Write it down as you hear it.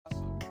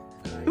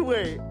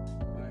Wait. My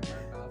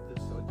mouth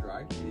is so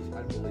dry. It's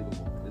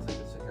unbelievable. It's like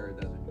the Sahara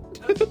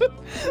Desert.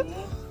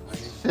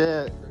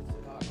 Shit.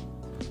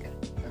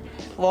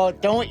 Well,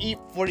 don't eat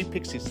 40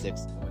 pixie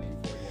sticks.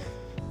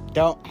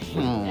 Don't. Eat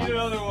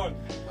another one.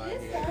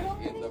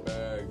 In the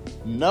bag.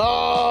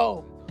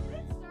 No.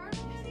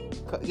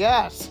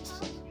 Yes.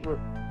 Can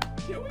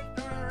we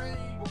start already?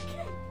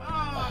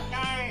 Oh,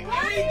 guys.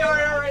 We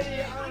started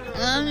already.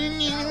 I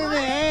need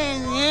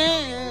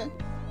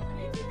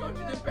to go to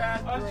the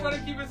bathroom. I was trying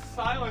to keep it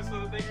silent so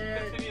that they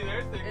can continue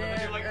their thing. But then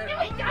you're like,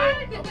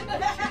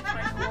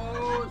 My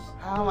clothes.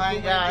 Oh my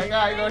god, I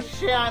gotta go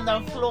shit on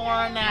the floor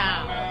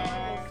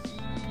now.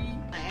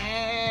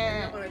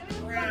 I'm gonna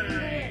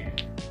cry.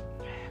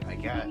 Oh my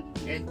god.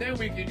 And then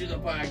we can do the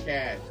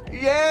podcast.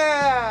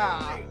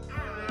 Yeah!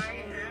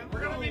 we're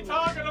going to be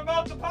talking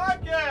about the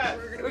podcast.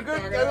 We're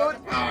gonna be talking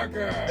about the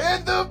podcast.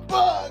 In the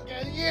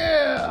bucket,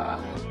 yeah!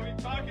 We're going to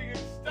be talking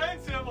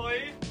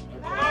extensively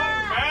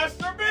about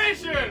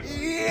masturbation.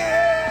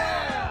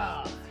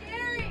 Yeah!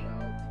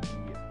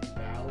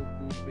 Bowel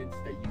movements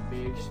that you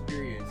may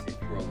experience if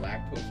you are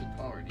lactose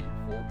intolerant. Eat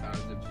 4 pounds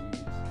of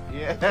cheese.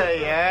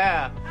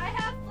 Yeah. I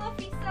have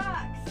fluffy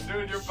socks.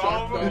 Dude, your Shut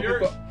bowel, the your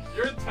fuck-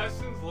 your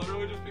intestines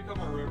literally just become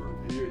a river.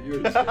 Your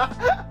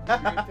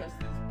intestines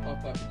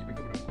pump up and you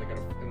become like an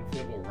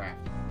inflatable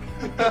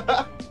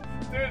raft.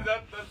 Dude,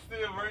 that's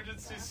the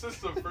emergency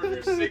system for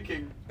your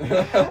sinking. Oh,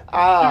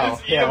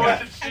 Just eat a bunch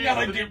yeah. of cheese I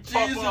gotta and you get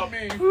pump cheese up.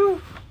 in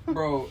me.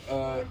 Bro,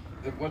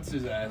 what's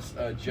his ass?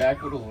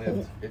 Jack would have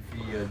lived if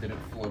he didn't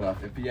float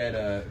off. If he had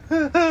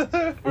Dude,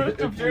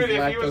 if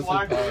he was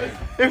lactose.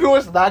 If it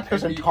was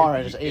lactose If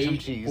intolerant, he just ate some ate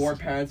cheese. 4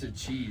 pounds of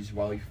cheese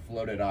while he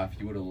floated off,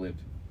 he would have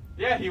lived.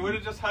 Yeah, he would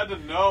have just had to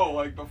know,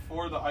 like,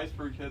 before the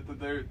iceberg hit that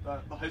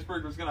the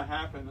iceberg was gonna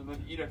happen, and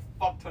then eat a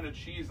fuck ton of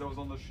cheese that was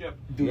on the ship.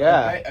 Dude,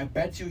 Yeah. I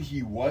bet you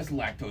he was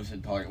lactose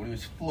intolerant. When he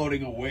was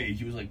floating away,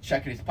 he was like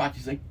checking his pockets.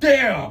 He's like,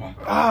 damn!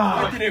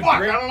 Ah. I didn't Fuck,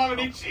 bring- I don't have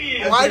any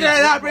cheese! Why did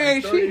I not bring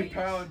any 30 cheese?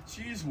 pound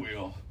cheese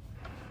wheel.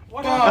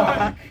 What Fuck.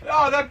 happened?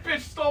 Oh, that bitch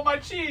stole my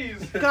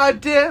cheese!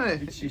 God damn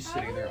And it! she's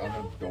sitting there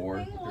on the door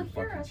with her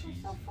fucking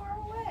cheese. So far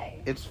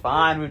away. It's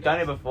fine, we've done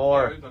it Yeah,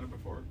 before. we've done it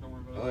before. Don't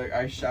worry about it. Like,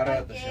 I shot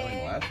out the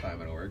ceiling last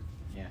time and it worked.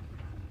 Yeah.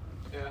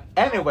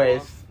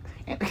 Anyways.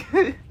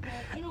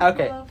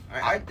 Okay.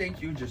 I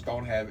think you just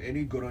don't have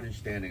any good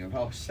understanding of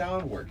how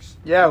sound works.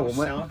 Yeah, How well,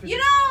 sound You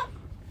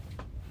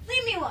know,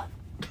 leave me alone.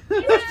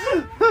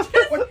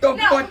 What the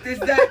No. fuck does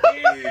that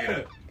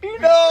mean? You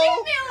know.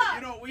 Leave me alone.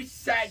 You know, we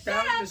sat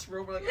down in this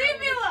room. We're like, Leave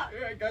me alone.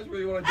 Yeah, guys,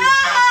 really want to do the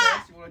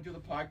podcast? You want to do the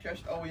podcast?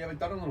 Oh, we haven't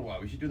done it in a little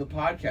while. We should do the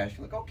podcast.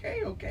 You're like,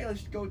 okay,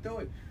 let's go do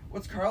it.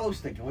 What's Carlos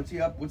thinking? What's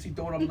he up? What's he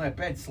doing up in that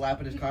bed,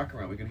 slapping his cock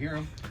around? We can hear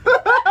him. You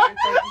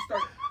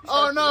start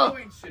Oh, no.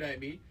 throwing shit at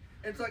me.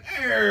 It's like,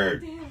 hey,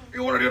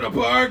 you want to do the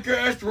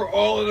podcast? We're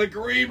all in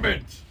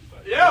agreement.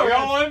 Yeah, we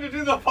all wanted to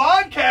do the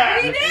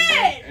podcast! We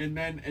did. And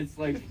then it's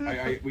like,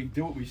 we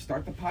do it. We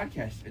start the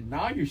podcast, and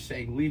now you're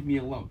saying, leave me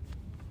alone.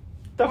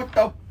 What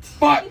the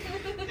fuck?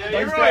 Yeah, you Does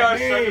really that are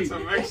mean? sending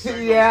some mixed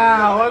signals.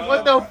 Yeah,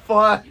 what the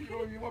fuck?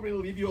 You want me to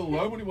leave you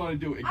alone? What do you want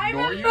to do? I'm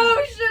Ignore you?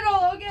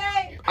 emotional,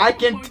 okay? I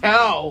can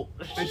tell.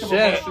 I'm Shit.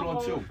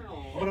 emotional too.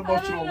 I'm an I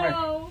emotional don't wreck.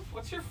 know.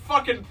 What's your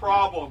fucking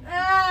problem?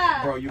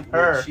 Ah. Bro, you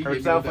Her, she gave me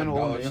herself that and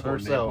dollar only store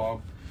herself.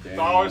 napalm. Damn.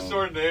 Dollar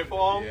store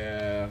napalm?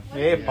 Yeah.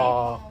 Hey,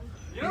 Paul.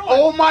 You know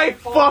Oh what my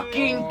napalm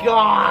fucking is?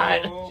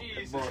 god!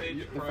 Jesus Bro, H.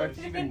 the fact Christ.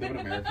 that you even live in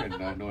America and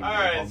not know what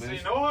Alright, napalm so is.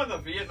 you know how the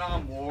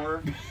Vietnam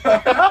War? You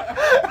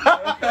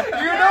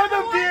know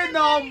the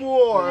Vietnam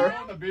War.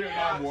 the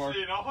Yeah,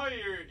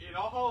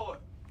 so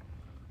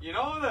you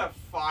know that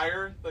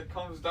fire that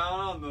comes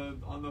down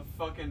on the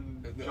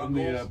fucking On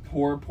jungles? the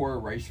poor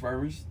rice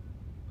farmers.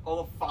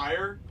 All the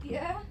fire?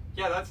 Yeah.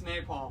 Yeah, that's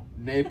napalm.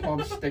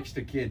 Napalm sticks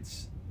to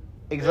kids.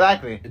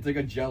 Exactly. It's like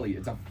a jelly.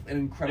 It's an It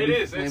incredibly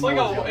is. It's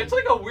flammable like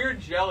jelly. a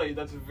weird jelly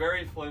that's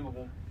very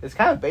flammable. It's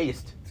kind of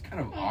based. It's kind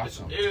of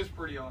awesome. It is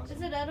pretty awesome.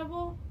 Is it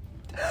edible?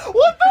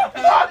 What the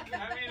fuck?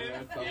 I mean,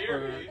 in That's a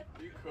theory,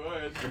 you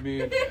could. I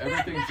mean,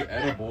 everything's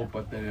edible,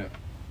 but then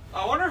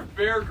I wonder if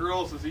Bear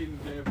Grylls is eating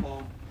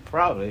napalm.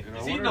 Probably.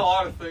 He's eating a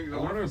lot of things. I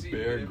wonder if he's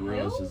Bear eating napalm.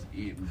 Grylls is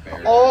eating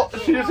bear. Oh,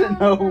 she doesn't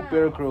know who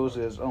Bear Grylls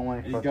is. Oh my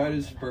He fuck. got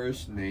his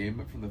first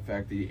name from the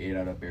fact that he ate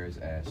out a bear's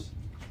ass.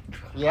 I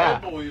Yeah.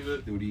 believe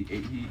it. Dude,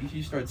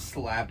 he starts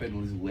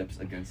slapping his lips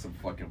against some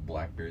fucking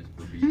black bear's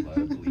bleed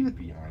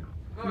behind.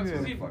 No, it's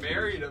because he Fuck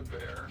married a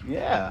bear.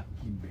 Yeah.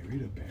 He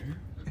married a bear?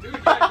 Dude,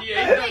 yeah, he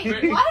ate the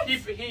Wait, bear. what?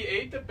 He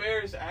ate the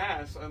bear's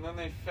ass, and then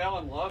they fell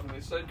in love, and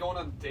they started going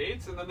on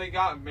dates, and then they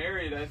got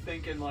married. I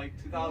think in like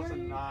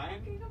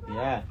 2009.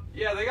 Yeah.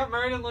 Yeah, they got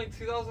married in like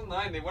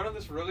 2009. They went on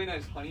this really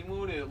nice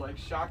honeymoon. It like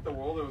shocked the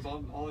world. It was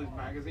on all these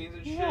magazines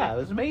and shit. Yeah, it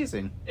was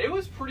amazing. It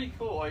was pretty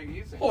cool. Like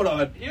Hold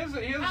on. He has.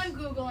 I'm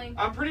Googling.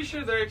 I'm pretty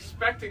sure they're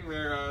expecting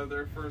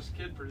their first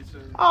kid pretty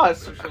soon. Oh,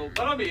 it's So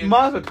that'll be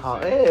Mazel interesting to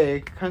tov. see.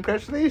 Hey,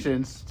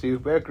 congratulations to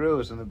Bear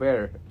Grylls and the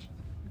bear.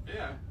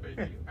 Yeah, wait,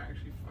 you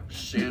actually fucking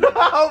Shannon.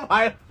 Oh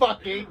my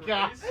fucking Are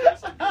god. you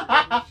seriously doing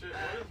this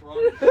shit?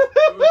 What is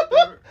wrong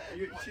with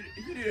you?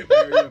 You didn't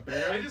marry a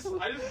bear. I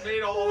just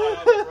made all that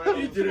up. Right You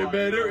on the didn't spot,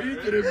 marry. right? You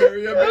didn't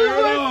marry a bear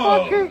at Oh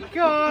all. my fucking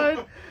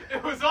god.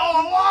 It was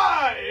all a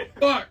lie.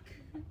 Fuck.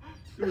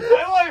 My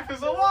life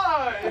is a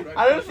lie.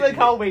 I just like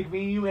how like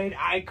me you made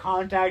eye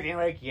contact and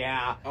like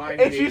yeah. I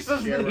And hate she's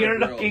just Shara here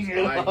girls. looking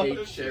your I love.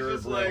 hate She's Shara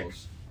just like-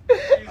 girls.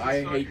 Jesus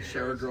I fucking hate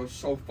Shara Christ. girls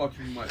so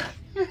fucking much.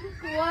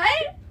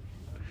 What?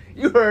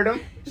 You heard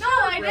him. No,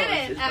 I Grylls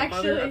didn't is the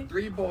mother actually. of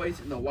 3 boys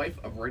and the wife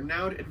of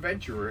renowned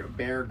adventurer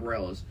Bear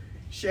Grylls.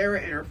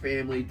 Shara and her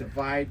family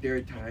divide their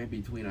time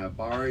between a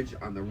barge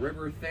on the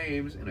River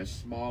Thames and a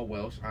small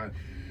Welsh island.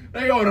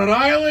 They own an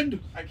island.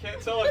 I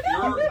can't tell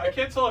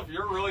if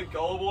you're really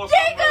gullible. Or if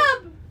I'm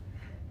Jacob!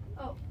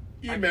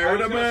 You I married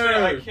was a gonna say,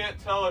 I bear. can't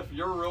tell if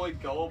you're really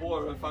gullible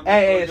or if I'm.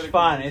 Hey, really it's good at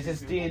fun. It's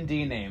convincing his people.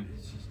 D&D name.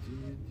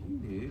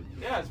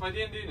 Yeah, it's my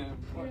D&D name.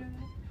 What?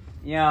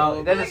 You know,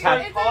 it doesn't It's have.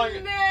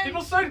 a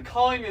People started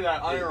calling me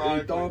that You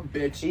unironically. dumb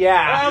bitch.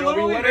 Yeah. I You know,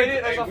 literally we made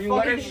it as a we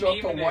let her fucking show up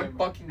to meme one name.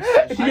 fucking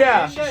session.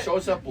 Yeah. She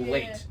shows up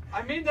late.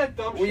 I made that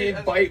dumb We shit.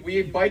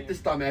 invite this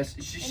dumbass.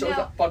 She shows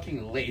know. up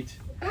fucking late.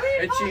 What are you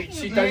And talking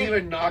she about? doesn't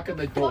even knock on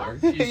the door.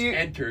 She just You-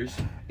 enters.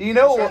 You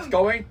know Starts what?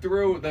 going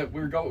through that.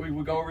 We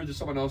would go over to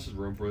someone else's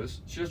room for this.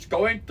 She's just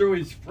going through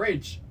his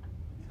fridge,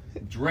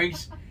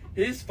 drinks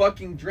his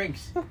fucking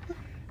drinks,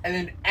 and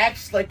then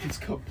acts like it's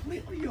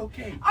completely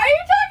okay. Are you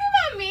talking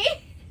about me?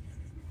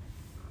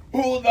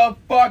 Who the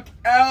fuck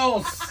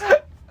else?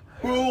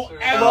 Who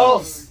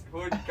else?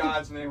 Who in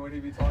God's name would he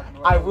be talking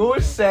about? I will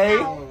say.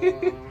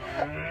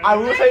 I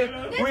will say.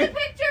 There's We, a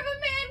picture of a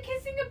man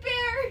kissing a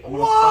bear.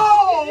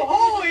 Whoa!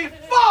 Holy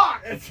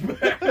fuck! It's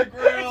Bear It's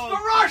Grylls. the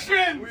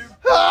Russians!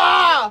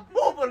 ah!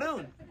 Oh,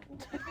 balloon.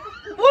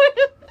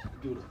 What?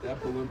 Dude,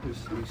 that balloon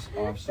pisses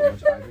me off so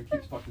much. Ivan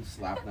keeps fucking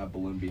slapping that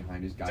balloon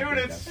behind his goddamn Dude,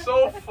 it's desk.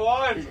 so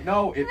fun.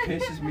 No, it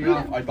pisses me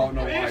off. I don't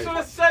know You should why.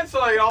 have said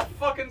something. I'll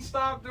fucking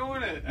stop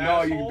doing it.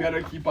 No, you asshole.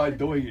 better keep on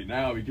doing it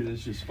now because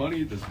it's just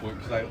funny at this point.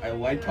 Because I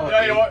like how.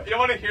 Yeah, you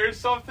want to hear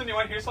something? You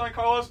want to hear something,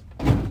 Carlos?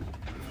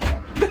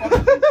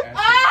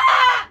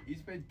 Ah!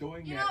 He's been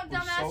doing You know,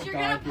 that for dumbass, so you're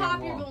gonna goddamn pop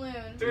your long.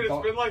 balloon. Dude,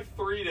 it's been like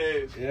 3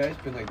 days. Yeah,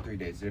 it's been like 3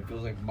 days. It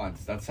feels like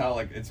months. That's how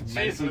like it's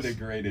mentally Jesus.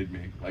 degraded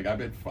me. Like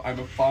I'm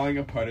falling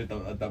apart at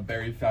the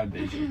very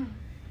foundation.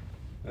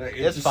 Like,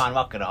 It's just- fine.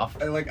 Walk it off.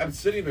 I'm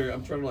sitting there.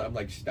 I'm trying to. I'm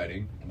like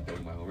studying. I'm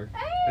doing my homework.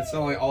 And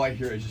suddenly, all I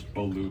hear is just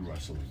balloon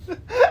rustling.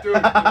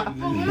 Dude,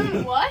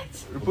 Balloon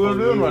what?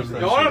 Balloon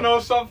rustling. you want to know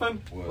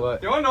something?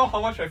 What? You want to know how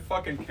much I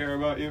fucking care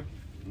about you?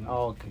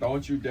 Oh, okay.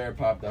 Don't you dare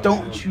pop that.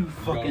 Don't balloon. you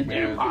fucking Young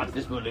dare man. pop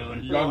this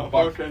balloon. Young Oh,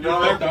 buck. okay, You no.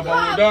 let that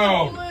Pop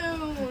balloon the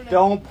down. balloon.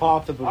 Don't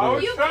pop the I balloon.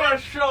 was You trying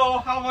to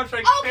show how much I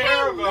Okay,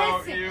 care about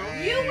listen. you.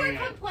 You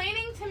were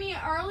complaining to me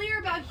earlier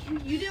about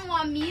you didn't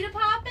want me to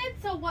pop it,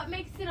 so what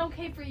makes it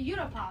okay for you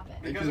to pop it?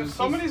 Because Because if it's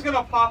somebody's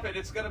gonna pop it,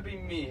 it's gonna be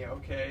me,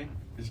 okay?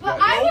 It's But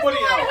got- I was the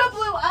Nobody one who else.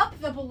 blew up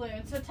the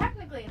balloon, so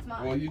technically it's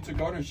mine. Well, you took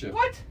ownership.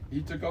 What?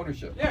 You took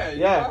ownership. Yeah,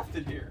 you Yeah. left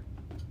it here.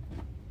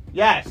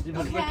 Yes. That's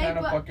Okay, the kind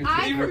of but fucking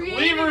I shit-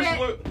 created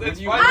it. It's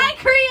You- by I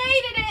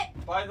created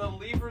it! by the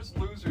levers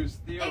losers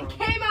theorem. It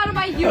came out of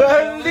my The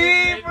uterus.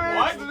 levers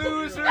What?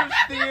 losers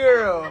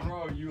theorem.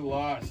 Bro, you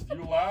lost.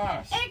 You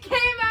lost. It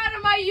came out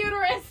of my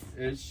uterus.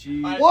 Is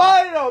she? I-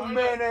 Wait a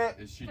minute.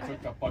 Is she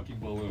took the fucking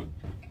balloon?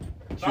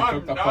 She No,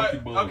 took the no, fucking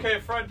balloon. okay,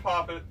 Fred,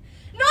 pop it.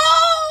 No!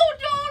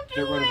 Don't Get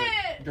do rid of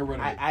it! it. Get rid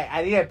of it.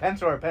 I need a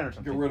pencil or a pen or Get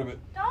something. rid of it.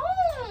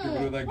 Don't! Get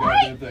rid of that Why?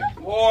 goddamn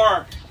thing.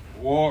 War!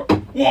 War.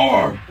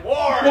 War.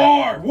 War!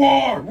 War.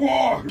 War.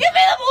 War. Give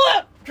me the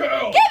balloon!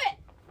 Kill. Give it!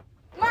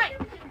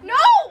 Mine!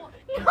 No!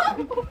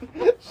 No!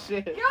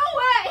 Shit. Go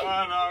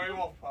away! No, we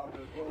won't pop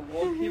it.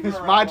 We'll keep it It's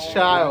around my all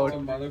child. It's a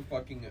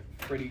motherfucking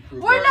Freddy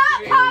Krueger. We're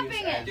not alias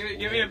popping ass it.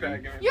 Give me it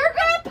back. Give me it You're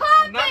back. gonna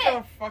pop I'm not it!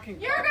 gonna fucking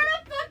You're pop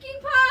gonna fucking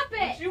pop it.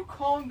 it! Would you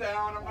calm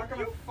down? I'm not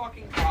gonna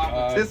fucking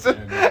pop it. This,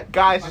 damn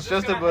guys, I'm it's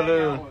just a gonna hang out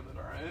balloon. with it,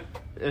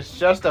 alright? It's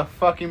just a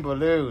fucking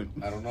balloon.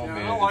 I don't know, Yeah, I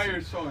man. don't know why It's-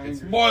 you're so It's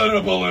angry. more than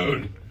a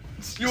balloon.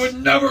 You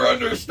would never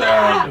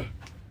understand.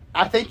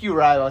 I think you're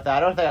right about that. I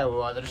don't think I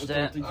will I don't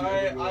understand. think you I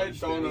ever will don't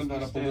It's not a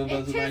understand. balloon.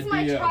 That's It an is my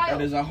idea. child.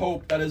 That is a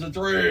hope. That is a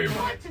dream.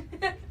 What?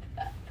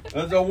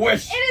 That's a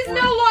wish. It is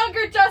no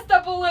longer just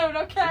a balloon,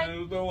 okay?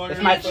 It is no longer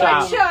It's my a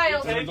child. balloon.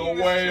 child. It is a Taking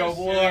this way too of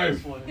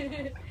life.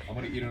 seriously. I'm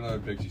gonna eat another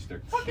pixie stick.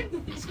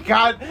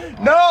 God,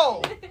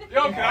 no!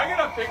 Yo, can I get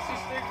a pixie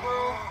stick,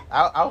 bro?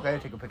 I'll okay,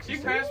 take a Can pixie you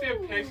stick. pass me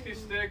a pixie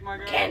stick, my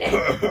guy? Get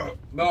it.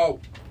 No.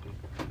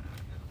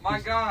 My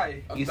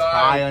guy. I'm He's dying.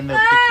 high on the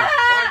pixie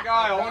My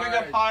guy, I want to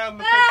get high on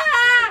the pixie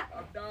Ah!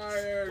 I'm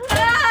dying.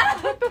 Ah!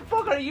 stick. What the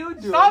fuck are you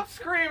doing? Stop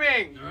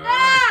screaming!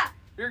 Ah!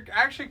 You're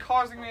actually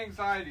causing me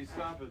anxiety.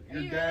 Stop it.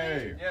 You're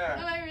gay. Am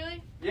Yeah. I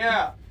really?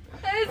 Yeah.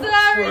 I'm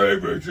sorry.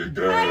 Favorite, you're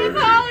I gay.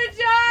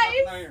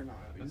 apologize. No, you're not.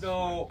 It's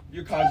No,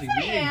 you're causing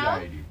Yes, me I am.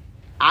 anxiety.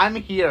 I'm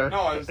here.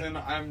 No, as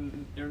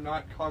in you're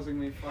not causing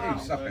me fun.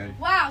 Hey, sup, man?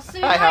 Wow, so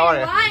Hi, how are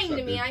you're you? lying What's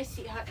to up, me. dude? I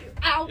see how you.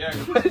 Ow. Yeah.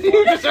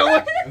 You just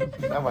always-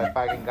 Oh my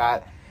fucking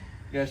god.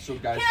 Yeah, so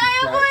guys, Can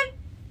I have subscribe. one?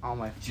 Oh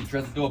my. She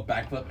tries to do a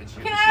backflip and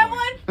she Can I have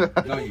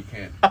one? No, you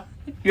can't.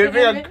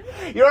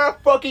 You're a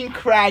fucking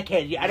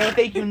crackhead. I don't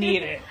think you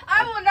need it.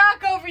 I will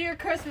knock over your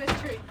Christmas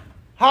tree.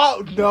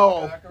 How?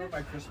 No. Knock over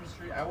my Christmas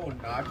tree, I will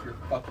knock your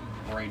fucking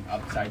brain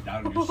upside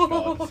down in your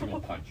skull with a single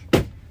punch.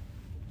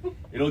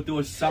 It'll do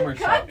a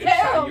somersault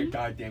inside Goddamn. your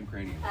goddamn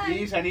cranium.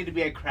 Please, I need to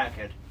be a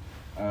crackhead.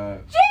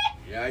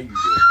 Yeah, you do.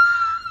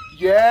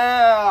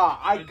 Yeah,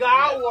 I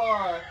got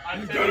one. I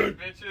did it,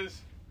 bitches.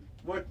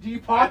 What? Do you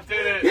I pop?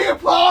 did it. He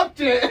popped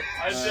it.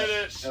 I did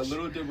it.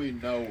 Little did we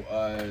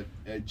know,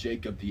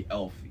 Jacob the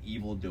elf,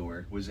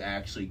 evildoer, was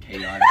actually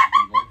chaotic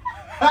evil.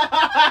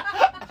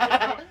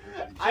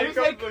 I just Jacob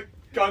like.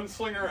 the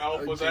gunslinger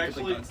elf was Jacob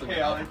the actually gunslinger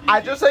chaotic. elf.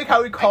 I just like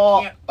how we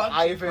call can't function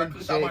Ivan correctly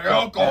without my Jacob.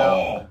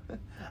 alcohol.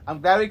 I'm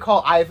glad we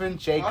call Ivan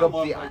Jacob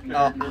love the that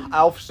character.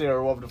 elf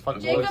or whatever the fuck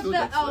it Jacob was. Dude, the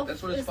that's- elf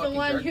that's what his is the fucking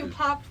one character who is.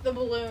 popped the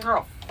balloon.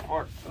 Oh,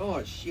 fuck.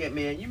 Oh shit,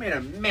 man! You made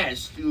a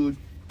mess, dude.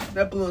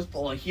 That balloon's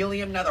full of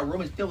helium. Now the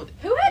room is filled with.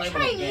 Who had flammable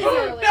Chinese gas.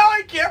 earlier? Now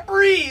I can't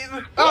breathe.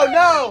 Oh Who had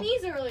no!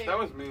 Chinese earlier. That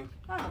was me.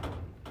 Oh,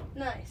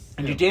 nice.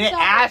 And you didn't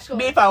Sorry, ask cool.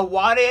 me if I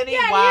wanted any.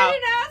 Yeah, Wow. you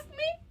didn't ask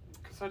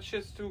me. Because that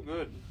shit's too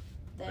good.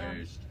 Damn.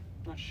 Based.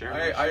 I'm not sharing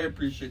I that shit.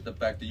 appreciate the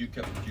fact that you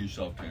kept it to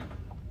yourself, man.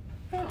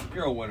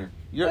 You're a winner.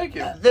 Thank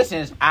you. This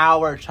is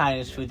our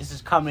Chinese food. This is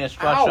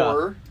communist Russia.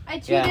 Hour? I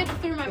chewed Yeah. it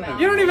through my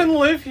mouth. You don't even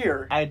live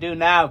here. I do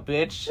now,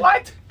 bitch.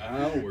 What?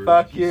 Hour.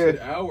 Fuck You you. said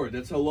hour.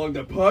 That's how long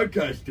the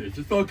podcast is.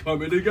 It's all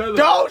coming together.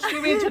 Don't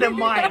shoot me into the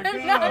mic. I'm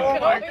not Oh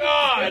my going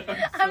god.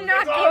 to. I'm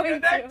not It's all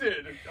going to.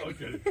 connected.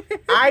 Okay.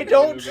 I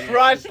don't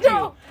trust you.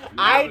 No.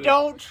 I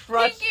don't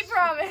trust. Pinky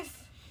promise.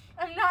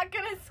 I'm not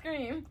gonna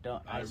scream.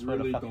 Don't. I I swear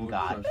really to fucking don't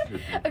God. trust you.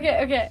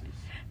 Okay.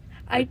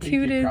 I Pinky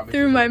tooted promises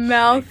through my are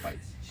mouth. snake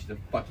bites. She's a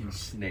fucking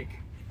snake.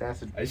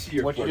 That's I see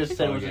your what you fork just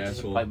said was tongue, a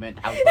asshole. disappointment.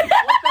 How- What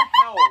the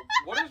hell?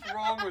 What is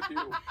wrong with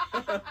you?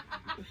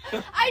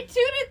 I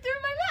tooted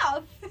through my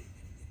mouth.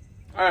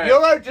 Alright.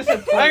 You're a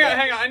disappointment.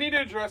 Hang on. I need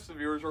to address the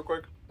viewers real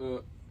quick. Uh,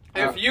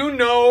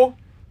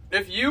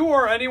 If you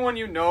or anyone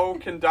you know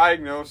can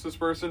diagnose this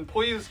person,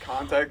 please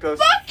contact us.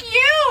 Fuck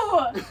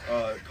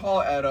you!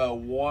 call at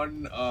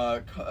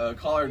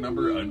caller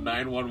number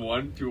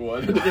 911 to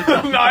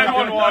 911.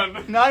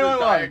 911.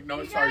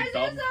 Diagnose You our guys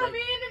dumb are so friend.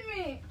 mean to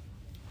me.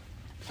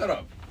 Shut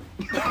up.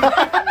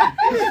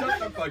 Shut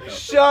the fuck up.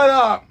 Shut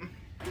up.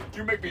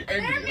 You make me They're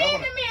angry. mean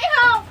to me.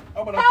 Help!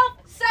 I'm gonna, Help!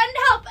 Send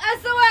help! I'm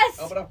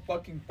SOS! gonna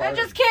fucking I'm fart.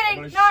 just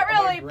kidding. I'm gonna Not I'm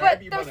gonna really, grab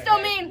but you they're by the still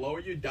head, mean. Lower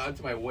you down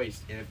to my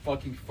waist and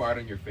fucking fart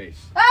on your face.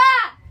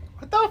 Ah!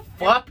 What the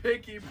fuck?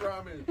 Pinky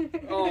promise.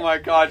 Oh my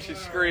god, she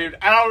screamed.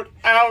 Out,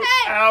 out,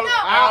 Hey, out, no,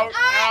 out,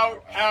 I-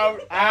 out,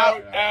 out,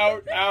 out,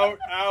 out, out,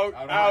 out, Out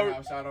of my out.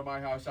 house, out of my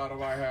house, out of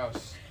my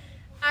house.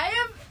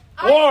 I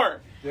War!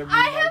 Give me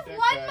I my have dick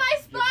won back. my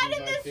Give spot me in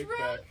my this dick room.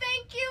 back.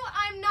 Thank you.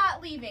 I'm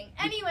not leaving.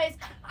 Anyways,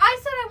 I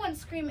said I wouldn't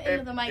scream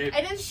into the mic.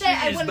 I didn't say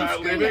I she's wouldn't not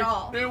scream leaving, at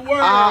all. then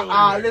we're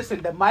leaving.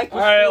 Listen, the mic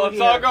was Alright, still let's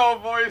here. all go,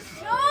 boys.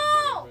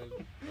 No!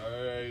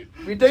 Alright.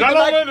 We take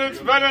Gentlemen, the it's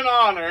been an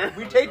honor.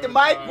 we take the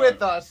mic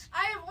with us.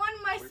 I have won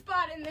my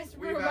spot in this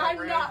We've room. had a I'm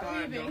grand not time,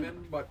 leaving.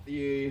 gentlemen, but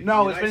the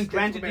No, it's United been States of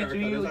granted to America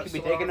you, does it not can be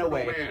slow taken down for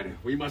away. man.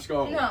 We must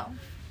go. No.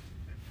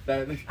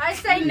 That- I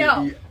say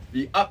no.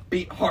 The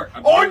upbeat heart.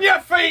 On your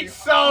feet, On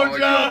soldier!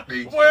 your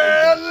feet,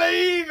 We're soldier.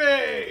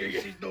 leaving!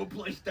 This is no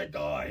place to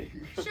die.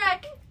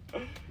 Shrek.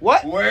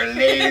 What? We're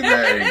leaving.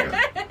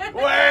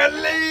 We're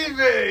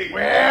leaving!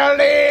 We're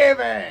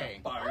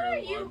leaving. What are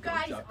you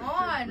guys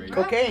on?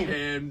 Cocaine.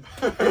 And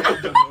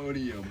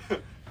pandemonium.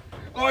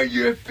 On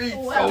your feet,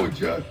 Well,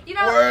 soldier. You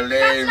know, We're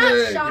that's not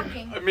leaving.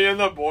 shocking. Me and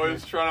the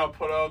boys trying to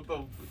put out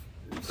the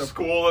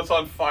school that's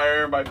on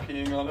fire by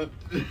peeing on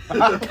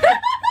it.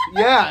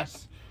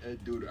 Yes.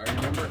 Dude, I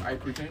remember I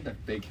pretended to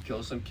fake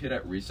kill some kid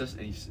at recess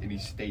and he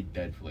stayed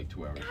dead for like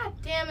 2 hours. God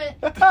damn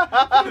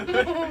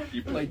it.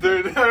 He played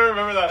Dude, I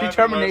remember that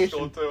happened in my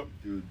school Determination. too.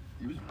 Dude,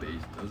 he was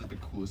based. That was like the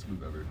coolest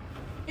move ever.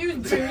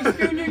 Dude,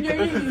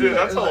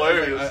 that's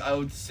hilarious.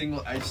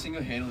 I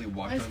single-handedly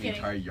walked I was around the kidding.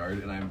 entire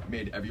yard and I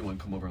made everyone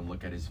come over and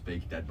look at his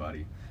fake dead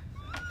body.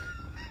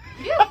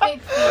 You have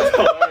big That's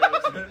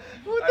feet.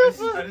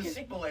 hilarious. I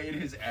displayed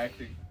his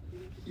acting.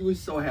 He was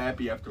so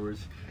happy afterwards.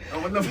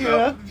 And when the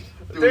Yeah.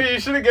 Dude, you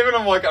should have given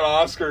him like an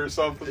Oscar or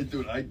something.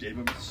 Dude, I gave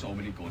him so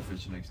many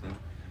goldfish the next day.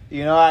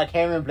 You know, I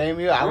can't even blame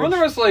you. I remember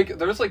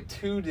there was like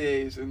 2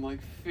 days in like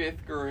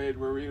 5th grade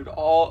where we would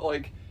all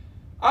like,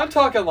 I'm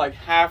talking like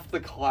half the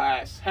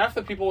class, half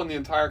the people in the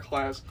entire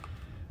class,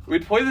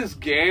 we'd play this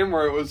game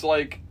where it was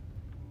like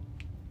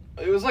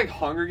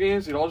Hunger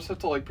Games. We'd all just have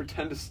to like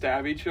pretend to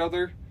stab each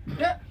other,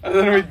 and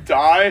then we'd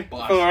die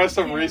for the rest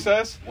of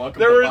recess. Welcome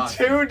There to were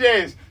Boston. 2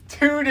 days.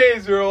 2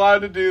 days we were allowed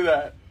to do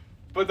that.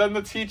 But then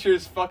the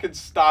teachers fucking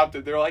stopped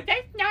it. They were like,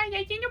 that's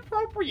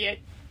inappropriate.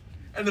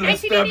 And then I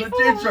stabbed the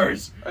 1984.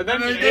 teachers. And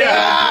then, And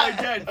yeah.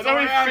 then And then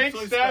we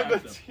fake stabbed the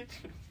teachers.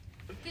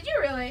 Did you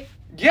really?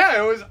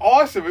 Yeah, it was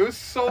awesome. It was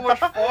so much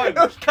fun. It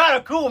was kind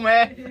of cool,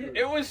 man.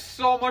 It was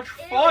so much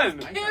It fun.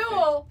 was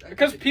cool.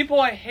 Because people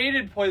I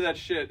hated play that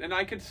shit, and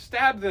I could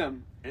stab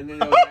them. And then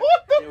What the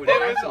they would It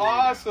was activate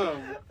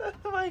awesome.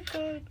 Oh my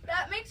god.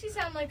 That makes you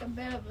sound like a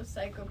bit of a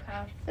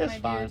psychopath, It's my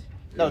fine. it.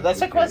 No, that's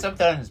like what's up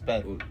there in his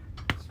bed. What?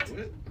 I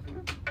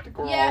think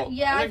we're Yeah, all,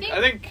 yeah, I I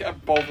think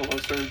both of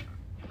us are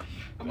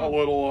a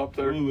little up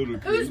there. little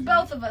Who's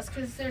both of us?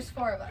 Because there's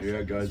 4 of us.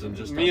 Yeah, guys, I'm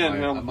just Me on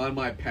and my, him. I'm on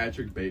my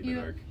Patrick Bateman You-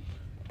 arc.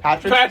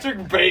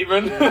 Patrick.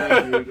 Bateman.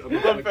 Yeah, dude, I'm The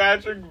like-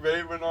 Patrick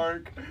Bateman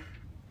arc.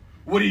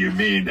 What do you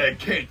mean that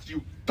can't,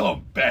 you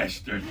dumb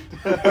bastard?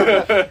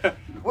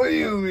 What do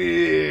you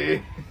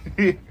mean?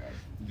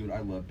 Dude, I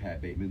love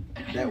Pat Bateman.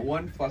 That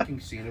one fucking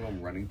scene of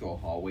him running through a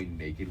hallway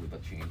naked with a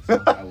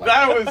chainsaw. I like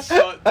That was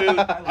so, dude.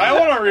 I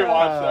want to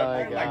rewatch Oh, that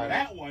my movie. I God. like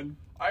that one.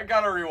 I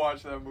gotta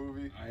rewatch that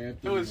movie. I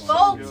have to It was rewatch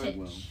so it as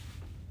Voltage.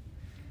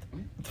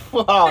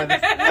 Wow,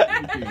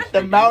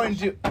 the Mountain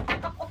Dew.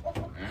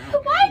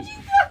 Why'd you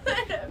throw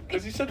it at me?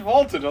 Because you said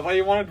voltage. I thought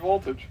you wanted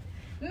voltage.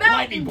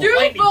 Mountain Dew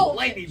Voltage.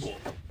 lightning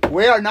bolt.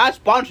 We are not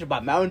sponsored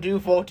by Mountain Dew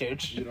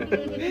Voltage. You don't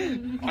know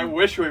that. I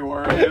wish we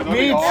were. That'd be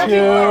Me awesome. too.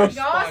 Awesome,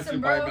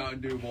 Sponsored by bro.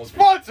 Mountain Dew Voltage.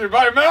 Sponsored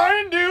by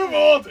Mountain Dew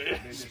Voltage.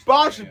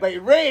 Sponsored by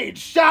Raid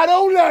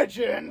Shadow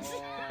Legends.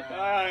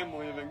 I'm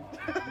leaving.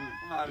 I'm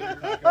out of here.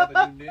 Check out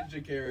the new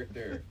ninja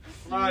character.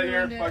 I'm out of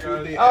here. Fuck Dude,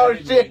 it. they Oh,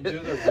 added shit.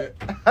 ninja to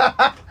rip-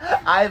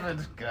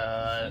 Ivan's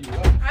good.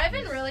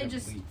 Ivan really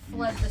just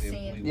fled the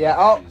scene. Yeah,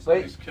 oh,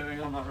 wait. Just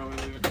kidding. I'm not really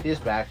leaving. He's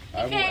back.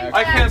 I will He came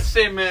I actually- can't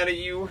stay mad at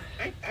you.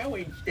 I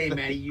won't stay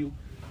mad at you.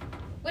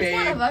 Which Babe,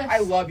 one of us? I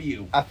love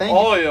you. I think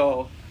All of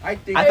y'all. I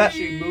think I I thought-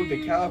 should move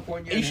to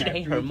California. you and should have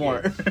hate 3 her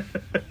more.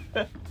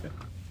 kids.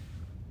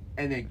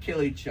 And then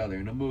kill each other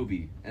in a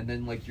movie. And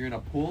then, like, you're in a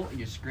pool and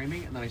you're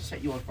screaming, and then I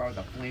set you on fire with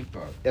a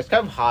flamethrower. That's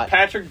kind of hot.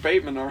 Patrick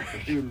Bateman arc.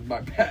 Dude,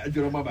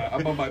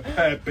 I'm on my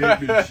Pat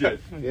Bateman shit.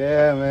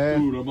 Yeah,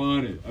 man. Dude, I'm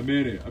on it. I'm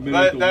in it. I'm in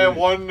That it.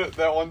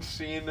 that one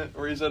scene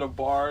where he's at a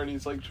bar and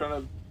he's like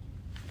trying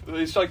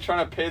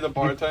to pay the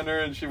bartender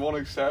and she won't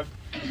accept,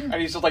 and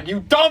he's just like, "You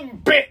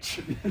dumb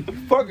bitch!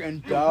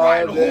 Fucking Right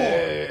dog hole.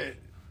 it.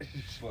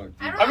 Fuck, dude.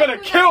 I don't I'm know gonna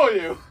who kill that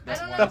is. you." I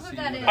don't know That's who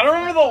one that scene. is. I don't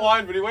remember the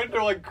line, but he went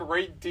into like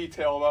great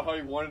detail about how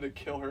he wanted to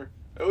kill her.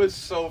 It was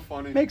so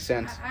funny. Makes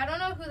sense. I don't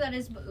know who that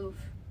is, but oof.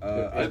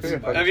 I'd It's-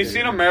 say Have you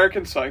seen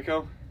American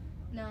Psycho?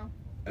 No.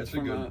 It's a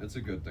From good. that? It's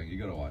a good thing. You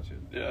gotta watch it.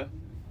 Yeah.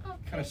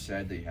 Kind of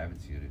sad that you haven't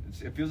seen it.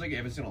 It feels like you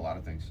haven't seen a lot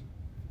of things.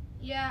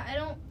 Yeah,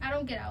 I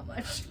don't get out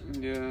much.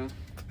 Yeah.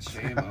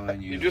 Shame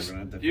on you. You We're just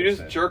gonna have to you fix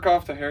just that. jerk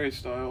off to Harry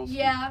Styles.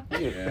 Yeah.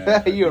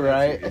 Yeah. You're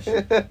right.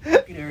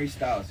 Fucking Harry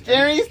Styles.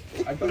 Jerry,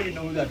 I don't even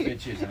know who that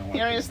bitch is. And I want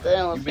Harry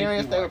Styles,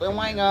 Harry Styles. Oh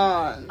my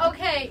god.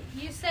 Okay,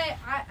 you say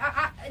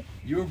I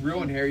You have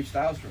ruined Harry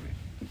Styles for me.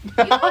 you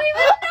don't even know him.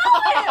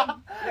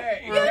 Yeah,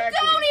 You don't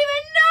exactly.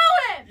 even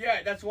know him.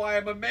 Yeah, that's why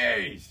I'm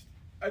amazed.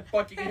 I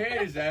fucking hate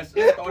his ass. I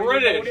don't even know what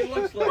British. he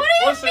looks like. What do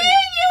you Listen. mean you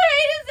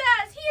hate his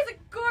ass? He is a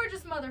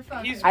gorgeous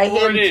motherfucker. He's I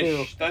hate him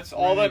British. too. That's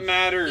all that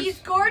matters. He's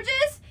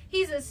gorgeous.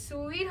 He's a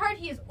sweetheart.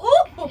 He is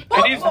ooh.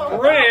 And he's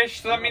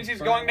British, so that means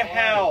he's going to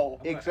hell.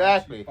 I'm gonna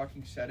Exactly. actually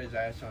fucking set his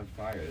ass on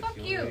fire. That's Fuck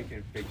the only you. way I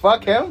can fix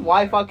Fuck it. him?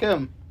 Why fuck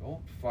him?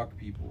 Don't fuck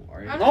people,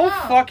 alright? I'm No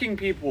Wow. fucking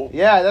people.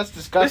 Yeah, that's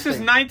This disgusting. is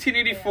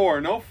 1984.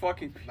 No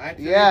fucking people.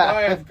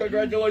 1985,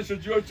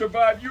 Congratulations, you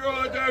survived. You're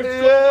on there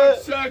Yeah.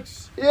 so much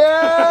sex.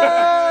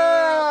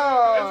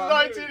 Yeah. It's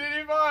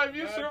 1985.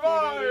 You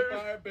survived.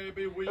 1985,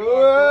 baby. We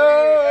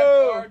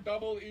Whoa. are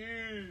double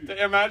E.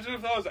 Imagine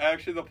if that was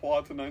actually the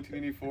plot to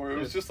 1984. It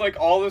was just like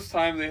all this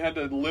time they had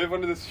to live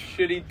under this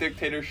shitty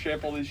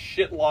dictatorship, all these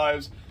shit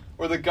lives,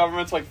 where the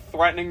government's like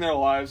threatening their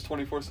lives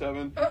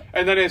 24/7.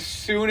 And then as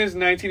soon as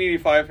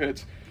 1985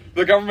 hits,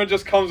 the government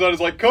just comes out and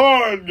is like,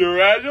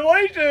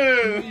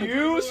 congratulations!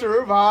 You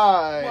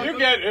survived. You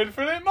get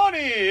infinite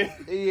money!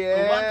 Welcome to the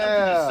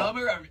Yeah.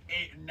 summer of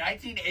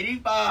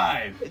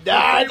 1985.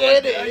 I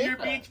did it. On your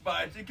beach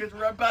buds because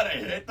we're about to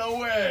hit the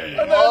wave.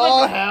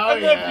 Oh, hell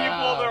And then yeah.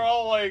 people, they're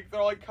all like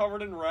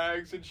covered in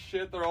rags and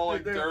shit. They're all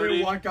like They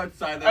dirty. walk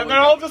outside. And they're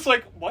all just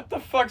like, what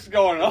the fuck's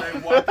going on? They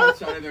walk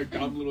outside of their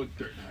dumb little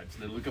dirt huts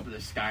and they look up at the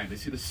sky and they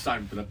see the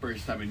sun for the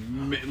first time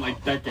in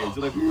like decades.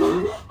 They're like,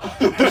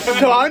 The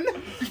sun?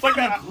 It's like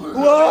that.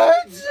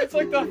 What? It's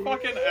like the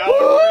fucking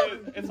allegory.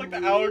 It's like the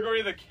allegory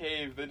of the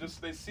cave.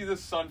 They see the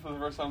sun for the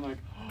first time. Like,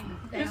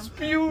 it's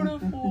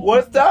beautiful.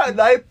 What's that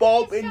light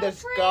bulb It's in so the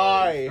pretty.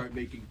 sky? start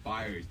making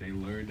fires. They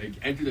learn. They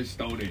enter the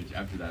Stone Age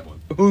after that one.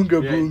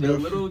 Boonga Yeah, the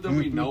little that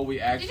we boonga. know, we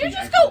actually. you just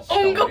entered go the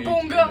Stone oonga Age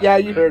boonga? in Yeah,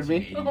 you heard me.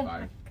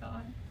 1985.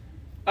 God.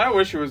 I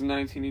wish it was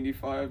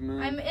 1985,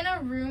 man. I'm in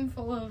a room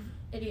full of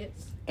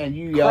idiots. And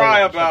you yell, Cry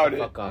 "Shut about the it."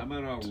 fuck up." I'm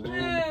in a room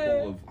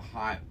full of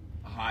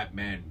hot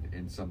men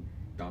and some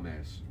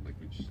dumbass like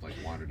we just like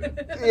wandered in.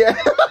 Yeah.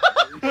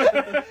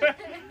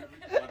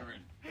 Wandering.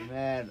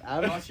 Man,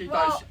 All I'm.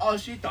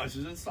 she does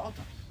is insult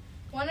us.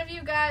 One of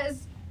you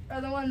guys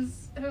are the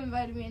ones who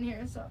invited me in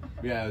here, so.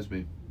 Yeah, it was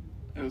me.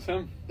 It was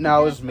him.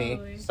 No, it was me.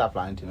 Totally. Stop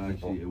lying to people.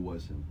 Actually, it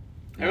was him.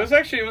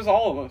 It was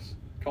all of us.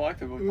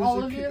 collectively.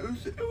 All of you?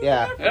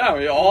 Yeah. Yeah,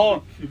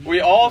 we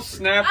all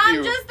snapped I'm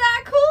you. just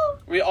that cool.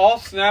 We all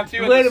snapped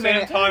you at Wait the a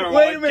minute. same time. And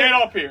Wait we're a like, minute. get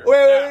up here.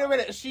 Wait a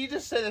minute. She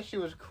just said that she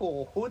was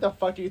cool. Who the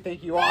fuck do you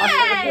think you are?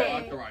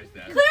 Hey! Authorize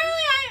that. Clearly,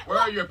 I. Where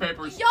are your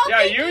papers? Y'all Yeah,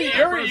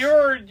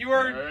 think you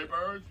are.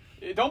 Papers.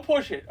 Don't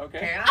push it, okay?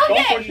 Can Don't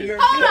Okay, push it.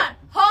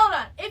 hold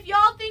on. If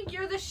y'all think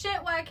you're the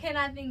shit, why can't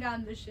I think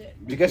I'm the shit?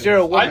 Because you're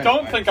a woman. I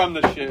don't think I'm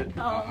the shit.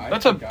 Oh.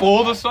 That's a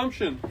bold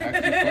assumption.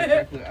 Actually, quite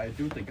frankly, I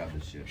do think I'm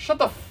the shit. Shut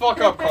the fuck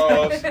up,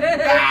 Carlos. You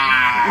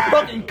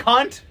fucking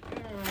cunt.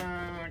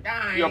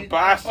 You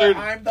bastard.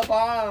 I'm the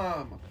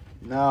bomb.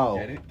 No.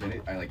 Get it? Get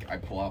it? I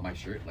pull out my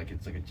shirt like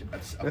it's like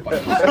a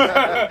button.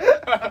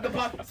 I'm the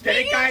bomb. Get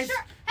it, guys?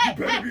 Hey, You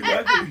better hey, be hey,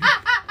 ready.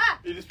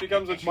 He just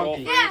becomes a troll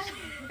Monkey. face.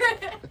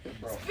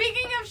 Bro.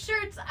 Speaking of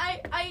shirts,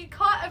 I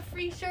caught a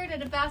free shirt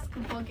at a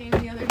basketball game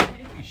the other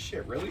day. Holy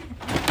shit, really?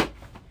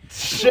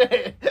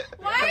 Shit.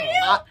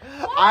 Why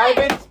are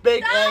you? Ivan's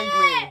big Stop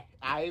angry. it!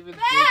 Ivan's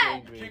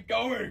Bad. big angry. Keep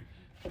going.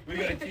 We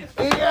gotta teach.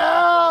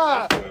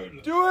 Yeah.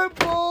 Good. Do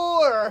it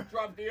more.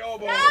 Drop the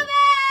elbow. Stop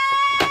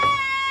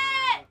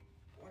it!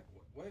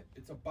 What?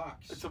 It's a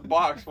box. It's a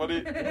box. What do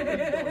you? What are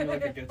you doing,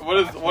 like, against What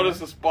is boxing? what is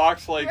this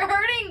box like? You're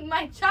hurting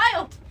my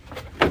child.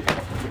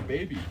 Your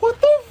baby. What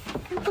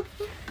the?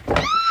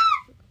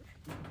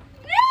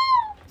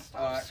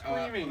 Stop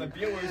screaming. For the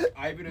viewers,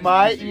 Ivan is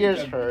My using ears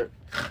the hurt.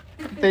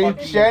 They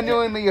fucking-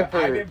 genuinely hurt.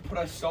 Ivan put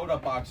a soda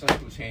box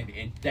onto his hand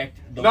and decked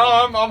the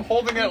No, woman. I'm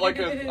holding it like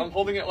a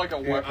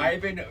And weapon.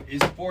 Ivan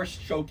is force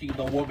choking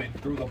the woman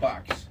through the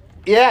box.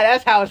 Yeah,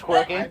 that's how it's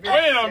working. Ivan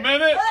Wait a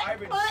minute.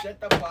 Ivan set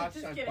the box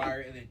Just on kidding. fire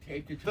and then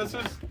taped it to This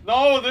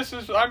the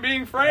is I'm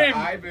being framed.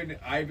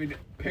 Ivan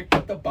picked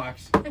up the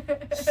box,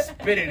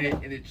 spit in it,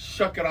 and then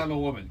shook it on the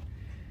woman.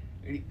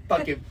 And he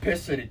fucking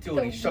pissed in it too,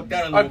 and he shook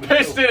that on the I woman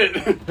pissed too. in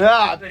it.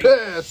 Ah, Then he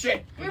piss.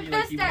 shit when You're he,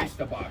 like, he pissed at- missed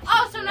the box.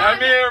 Oh, so now I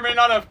may or may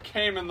not have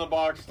came in the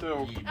box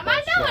too. He Am I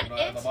must now have an not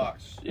in the it?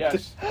 box.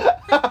 Yes.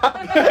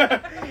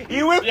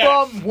 You went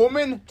Yes. from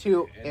woman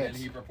to And then it.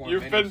 he performed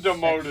You've many been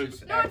demoted.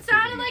 sexist No, it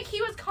sounded activities. like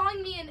he was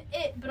calling me an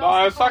it, but No, also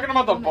I was talking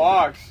calling about the me a woman.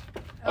 box.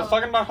 I was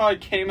talking about how I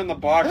came in the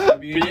box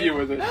and beat you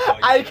with it.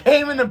 I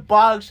came in the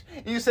box.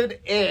 You said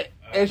it,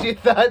 and she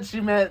thought she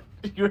meant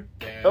you were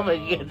Damn,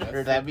 coming in that's her.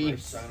 the That first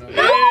means. sign of- Ew,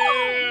 No, ew,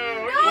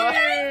 that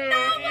is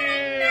not what I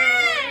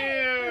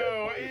meant.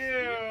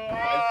 ew,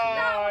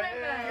 not what I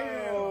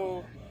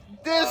ew.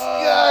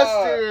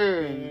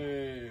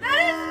 Disgusting. That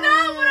is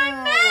not what I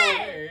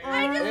meant. I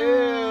just. Ew.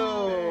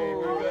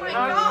 Oh my That's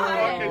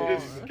God. fucking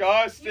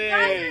disgusting. You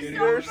guys are so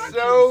You're fucking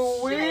so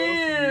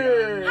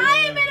weird. I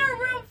am in a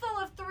room full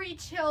of 3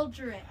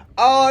 children.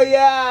 Oh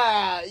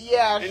yeah,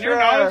 yeah, And sure. you're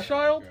not a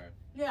child?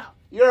 Yeah,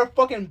 You're a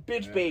fucking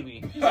bitch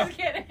baby. just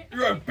kidding.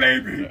 You're a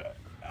baby.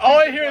 All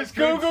I hear is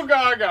Goo Goo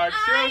Gaga, I-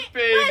 Chirp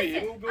Baby.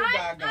 listen, Goo Goo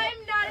I'm Gaga. not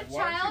a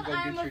Why don't you child. go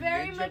I'm get a your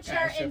very ninja mature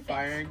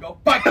pacifier infant. and go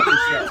fuck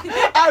yourself.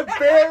 A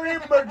very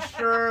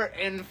mature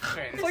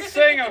infant. It's like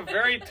saying a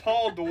very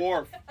tall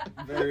dwarf.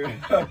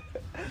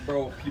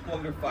 Bro, people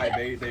under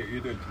 5'8", they're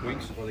either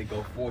twinks or they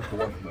go full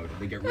dwarf mode.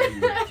 They get really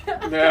ripped.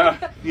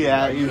 Yeah.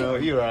 Yeah, you know,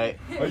 you're right.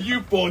 Are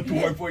you full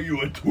dwarf or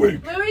you a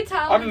twink? Louis Tomlinson.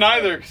 I'm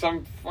neither, because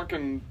I'm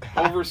fucking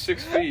over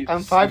 6 feet.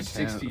 I'm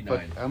 5'10",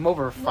 but I'm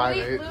over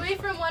 5'8". Louis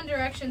from One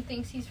Direction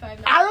thinks he's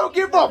 5'9". I don't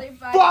give a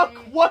fuck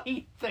what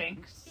he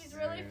thinks. He's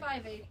really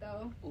 5'8"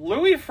 though.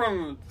 Louis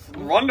from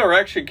One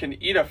Direction can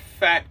eat a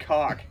fat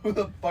cock. Who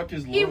the fuck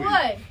is Louis? He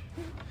would.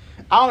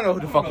 I don't know who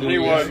the fuck He He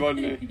Louis would, is.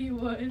 wouldn't he? He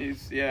would.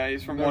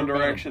 He's from Never One met him.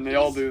 Direction. They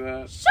all do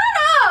that. Shut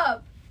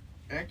up!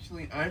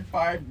 Actually, I'm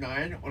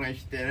 5'9" when I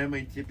stand on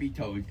my tippy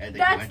toes at the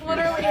That's concert.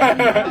 literally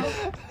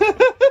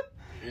it.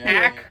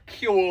 Yeah.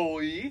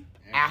 Actually,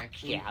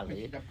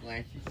 Actually. Put up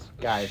glasses.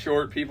 Guys.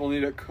 short people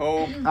need a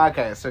co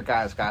Okay, so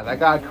guys, I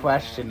got a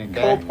question, okay?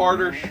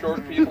 co-parter.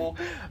 Short people.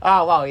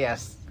 Oh, well,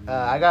 yes.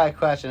 I got a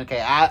question,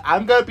 okay?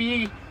 I'm gonna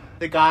be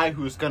the guy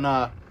who's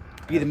gonna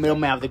be the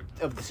middleman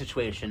of the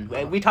situation.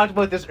 We talked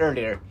about this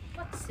earlier.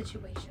 What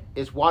situation?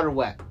 Is water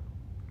wet?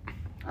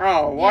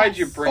 Oh, why'd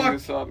you Yes. bring Fuck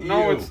this up?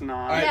 No, you. it's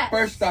not. Alright, Yes.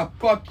 first off,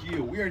 fuck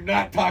you. We are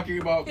not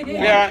talking about water.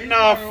 Yeah,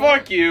 no,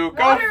 fuck you.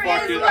 Go Water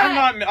fuck is it. wet.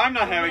 I'm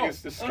not having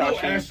this No,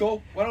 discussion.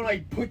 asshole. Why don't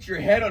I put your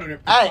head on it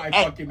for Hey, 5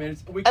 hey, fucking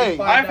minutes? We can hey.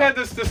 find I've out. had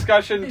this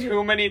discussion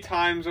too many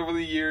times over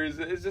the years.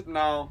 It's just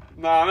no,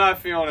 I'm not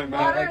feeling it, man.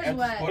 Water Like, is at this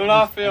wet. point, We're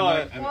not I'm feeling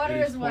like, it. I'm- Water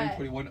it is wet.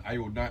 2021. I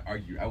will not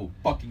argue. I will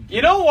fucking.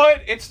 You know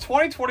what? It's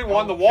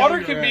 2021. The I'll water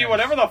kill can your be ass.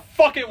 whatever the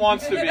fuck it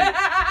wants to be.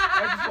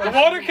 The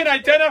water can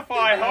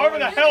identify however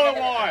the hell it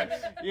wants.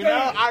 You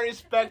know, I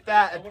respect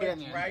that I'm gonna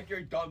opinion. drag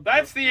your dumb.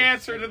 That's the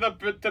answer to the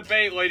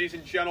debate, ladies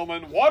and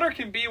gentlemen. Water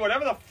can be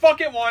whatever the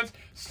fuck it wants.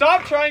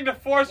 Stop trying to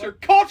force your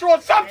cultural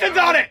assumptions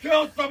on it.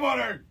 Kill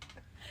somebody. Ivan,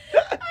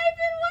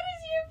 what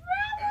is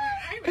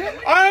your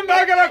problem? I'm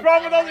not gonna have a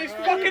problem with all these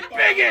fucking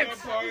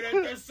bigots.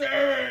 The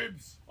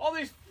Sims. All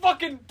these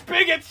fucking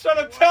bigots trying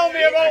to tell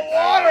me about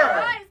water.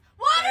 Guys,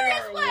 water They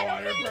is are wet,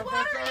 water okay?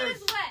 Water professors.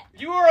 is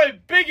wet. You are a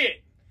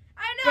bigot.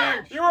 I know.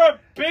 Thanks. You are a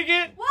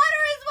bigot,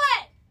 Water is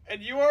wet.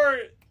 and you are.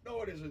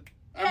 No, it isn't.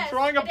 I'm Yes,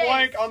 drawing a it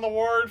blank is. on the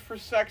word for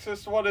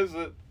sexist. What is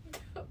it?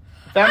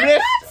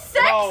 Feminist?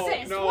 I'm not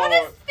sexist. No. What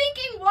is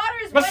thinking water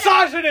is wet?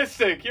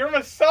 Misogynistic! You're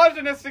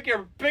misogynistic,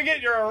 you're a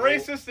bigot, you're a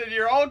racist, and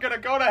you're all gonna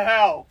go to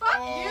hell. Fuck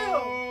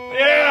Oh.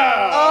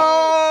 Yeah!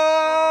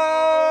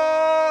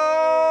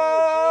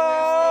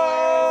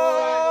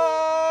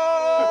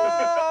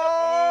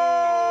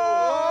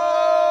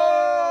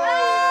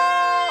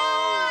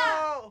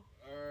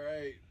 All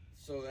right,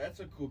 so that's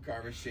a cool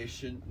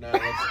conversation. Now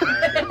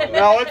let's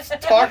Now let's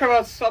talk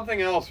about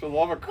something else for the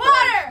love of you.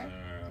 Christ. Water.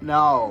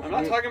 No. I'm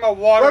not talking about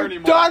water We're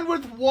anymore. done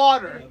with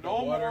water. No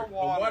more The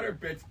water. water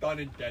bit's done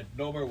and dead.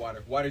 No more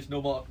water. Water's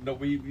no more. No,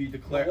 we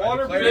declare. The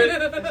water I declare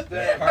bit it. is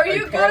dead. Are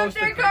you good up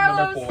there,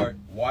 Carlos? Number 4.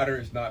 Water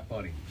is not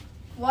funny.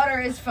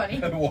 Water is funny.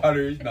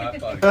 Water is not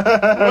funny.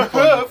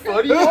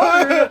 Funny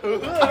water.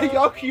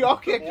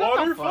 Okay.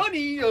 Water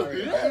funny.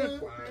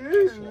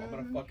 I'm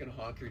gonna fucking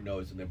honk your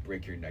nose and then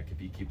break your neck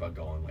if you keep on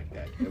going like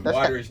that. And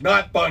water is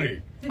not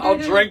funny. I'll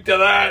drink to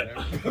that.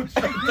 Shut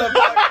the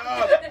fuck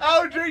up.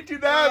 I'll drink to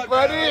that, Oh,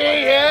 buddy. God.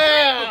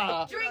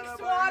 Yeah.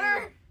 Drinks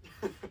water.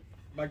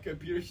 My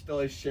computer still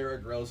has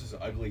Shara Grills'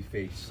 ugly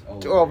face.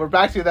 Oh, we're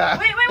back to that.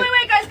 Wait,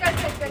 guys.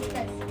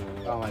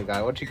 Oh my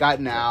god, what you got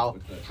now?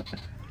 What's that?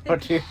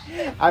 What you?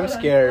 I'm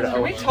scared.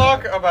 Can we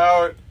talk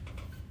about...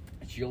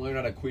 She'll learn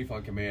how to queef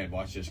on command.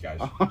 Watch this, guys.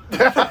 What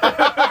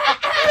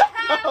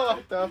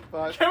the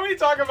fuck? Can we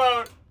talk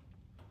about...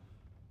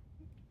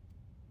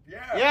 Yeah.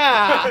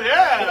 Yeah.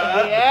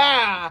 Yeah.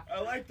 Yeah.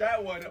 I like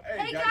that one. Hey,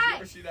 Hey, guys, guys. you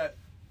ever see that?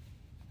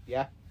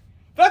 Yeah.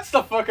 That's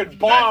the fucking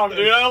bomb, That's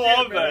the dude. I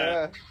love shit,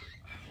 that. Yeah.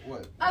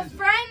 What? A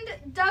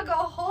friend dug a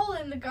hole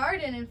in the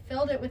garden and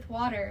filled it with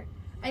water.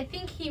 I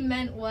think he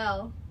meant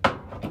well.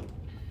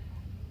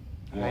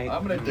 Well,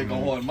 I'm gonna dig a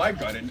hole in my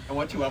garden. I'm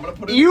gonna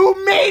put it.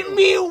 You made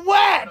me I'm gonna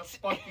wet.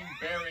 fucking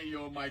bury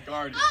you in my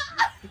garden.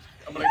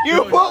 I'm gonna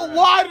You kill put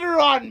water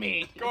on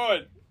me.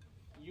 Good.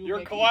 You're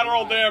make me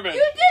collateral dry. damage.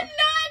 You did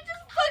not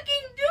just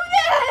fucking do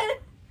that!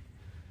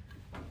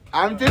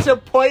 I'm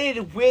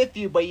disappointed with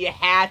you, but you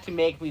had to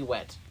make me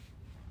wet.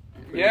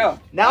 Yeah.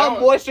 Now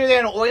I'm moister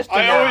than an oyster.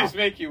 I now. always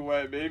make you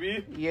wet,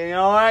 baby. You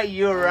know what?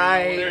 You're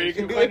right. There, you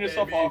can clean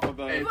yourself Baby, off with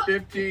that. and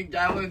 15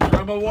 gallons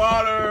drum of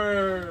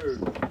water.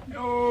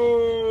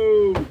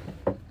 Oh,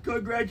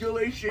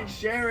 congratulations,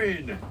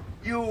 Sharon.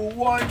 You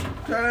won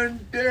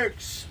 10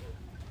 dicks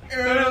in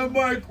a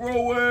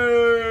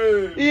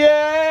microwave.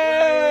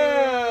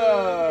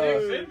 Yeah.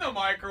 It's in the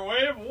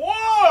microwave.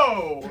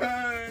 Whoa!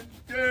 10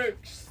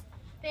 dicks.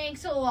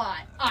 Thanks a lot,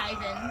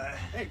 Ivan.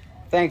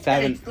 Thanks,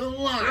 Ivan. Thanks a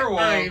lot, You're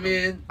welcome.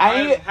 Ivan.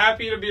 I'm I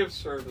happy to be of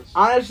service.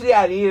 honestly,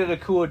 I needed to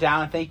cool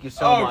down. Thank you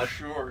so oh, much.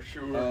 sure.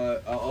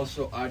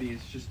 Also,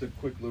 audience, just a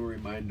quick little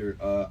reminder.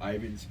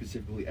 Ivan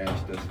specifically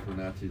asked us for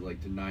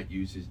not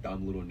use his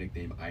dumb little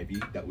nickname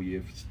Ivy that we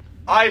have.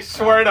 I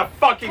swear to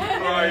fucking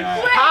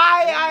Christ.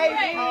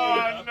 Hi,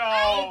 Oh,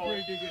 no.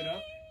 Breaking it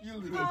up, you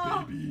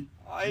little baby.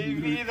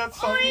 Ivy, that Oh,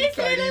 sounds, he's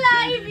Tiny little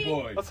baby Ivy.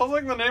 boy. that sounds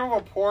like the name of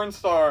a porn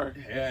star.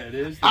 Yeah, it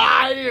is.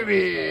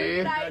 Ivy.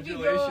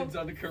 Congratulations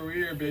on the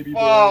career, baby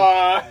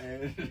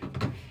boy.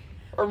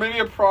 Or maybe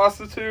a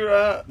prostitute.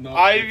 No, it's a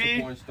Ivy.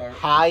 porn star.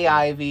 Hi,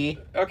 Ivy.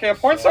 Okay, a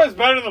porn star is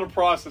better than a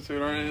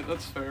prostitute, alright?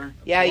 That's fair.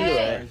 Yeah, you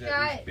Hey.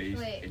 right. Guy-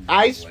 wait.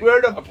 I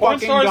swear to A porn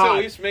fucking stars at God.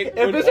 least make If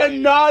good it's money.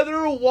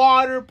 another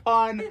water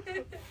pun,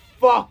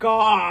 fuck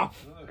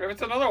off. If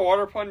it's another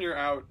water pun, you're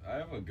out. I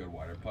have a good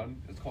water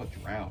pun. It's called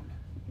drown.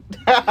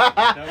 like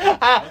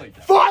that.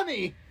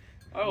 Funny.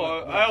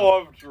 I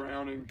love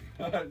drowning.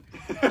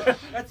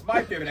 That's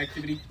my favorite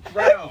activity.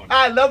 Drown.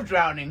 I love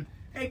drowning.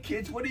 Hey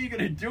kids, what are you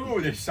gonna do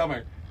this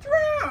summer?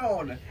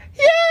 Drown.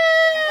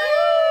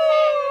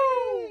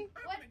 Yay!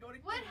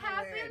 What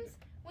happens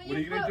when What are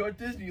you you gonna do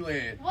put... at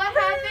Disneyland?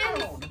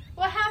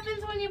 What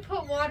happens when you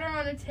put water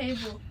on a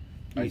table?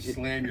 I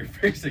slam your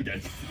face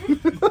against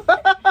It becomes...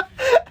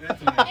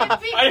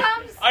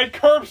 I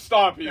curb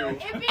stomp you. It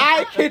becomes,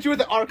 I hit you with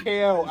the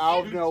RKO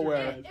out of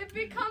nowhere. it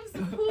becomes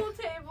the pool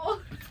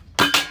table.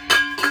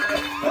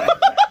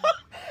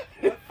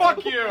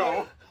 Fuck you.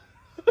 Oh,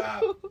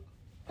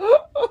 bro,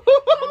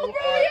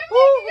 you're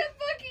making a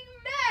fucking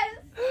mess.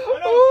 I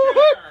Oh don't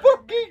my care.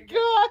 fucking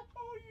God.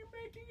 Oh, you're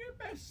making a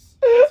mess.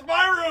 It's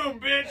my room,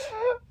 bitch.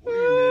 What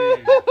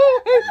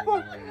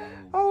do you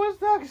mean? I was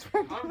not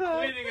expecting I'm that.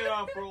 cleaning it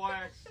up.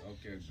 Relax.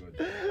 Okay,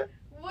 good.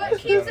 What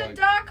That's keeps what I a like.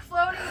 duck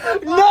floating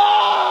above water?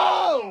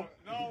 No!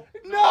 No.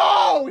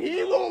 No!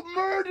 He will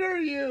murder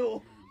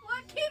you!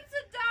 What keeps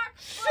a duck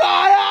Shut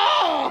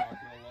up!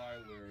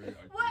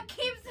 What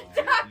keeps a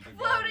duck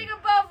floating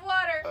above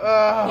water?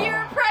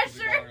 Peer Ugh.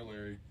 pressure.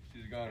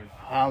 She's a goner.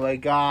 Oh my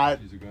God.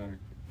 She's a goner.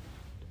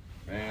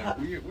 Man,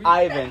 we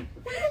Ivan.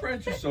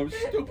 French are so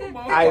stupid,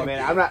 motherfucker. Ivan,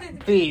 I'm not.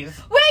 Please.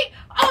 Wait!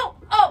 Oh!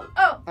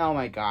 Oh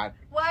my God.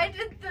 Why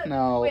did the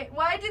No.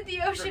 Why did the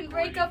ocean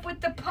break up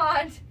with the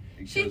pond?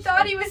 She Because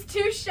thought he was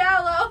too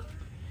shallow.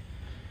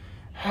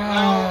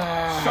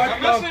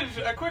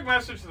 A quick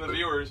message to the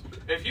viewers.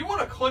 If you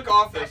want to click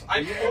off this,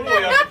 I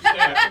totally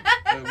understand.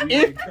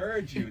 We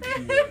encourage you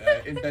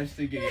to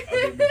investigate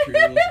other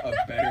materials of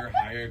better,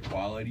 higher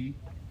quality.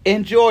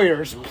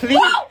 Enjoyers, please.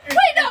 Whoa! Wait,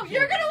 no,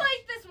 you're gonna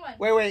like this one.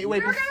 Wait. You're gonna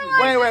like this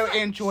one.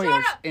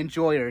 Enjoyers. Shut up.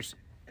 Enjoyers.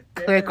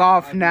 Click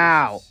off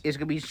now. It's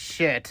gonna be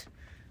shit.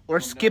 Or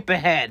skip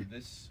ahead.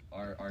 This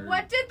are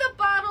What did the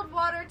bottled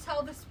water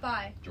tell the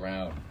spy?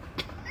 drown.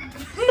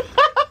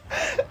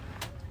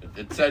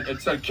 It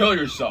said kill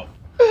yourself.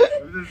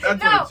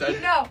 That's what it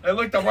said. No. I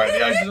looked up right in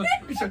the eyes.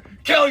 He said,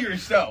 kill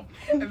yourself.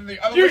 And the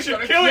other You one should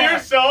started kill crying.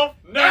 yourself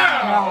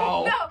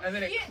now. No. And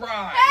then it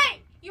cried.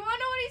 Hey, you wanna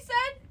know what he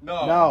said?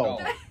 No.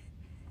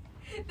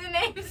 The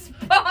name's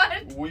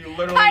Bond. We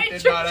literally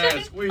did not Hydrogen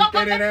ask. We bomb.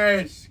 didn't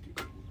ask.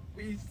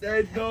 We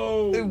said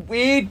no. We did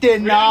We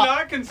did not.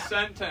 not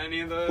consent to any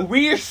of this.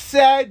 We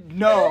said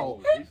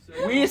no.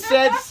 We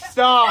said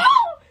stop.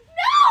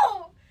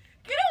 No!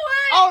 Get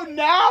away! Oh,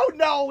 now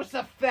no, it's My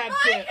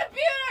effective.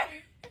 computer!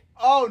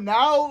 Oh,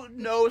 now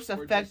no, it's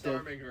We're effective.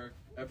 disarming her.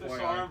 Disarm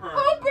FYI. her.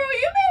 Oh, bro,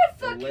 you made a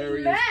fucking Larry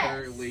is mess.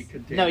 currently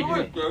contained. No, No, you-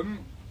 I didn't.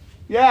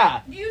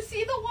 Yeah. Do you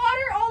see the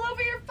water all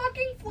over your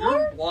fucking You're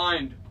floor?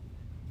 blind.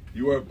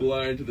 You are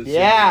blind to the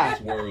Yeah.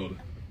 secrets of this world.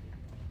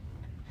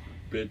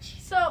 Bitch.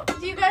 So,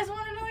 do you guys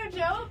want another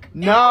joke? It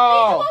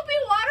No. won't be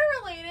water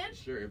related.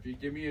 Sure, if you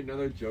give me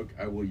another joke,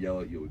 I will yell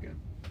at you again.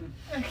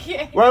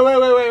 Okay.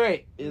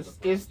 Wait. Is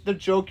the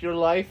joke your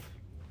life?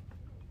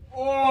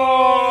 Oh!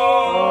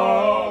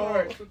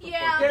 Alright,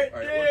 Yeah.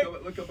 Alright,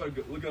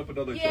 look up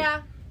another joke.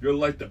 Yeah. Your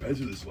life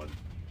depends on this one.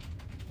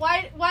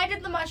 Why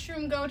did the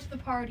mushroom go to the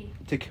party?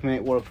 To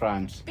commit war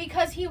crimes.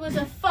 Because he was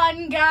a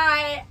fun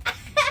guy.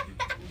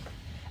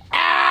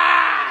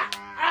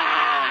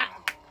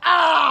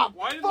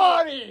 Why did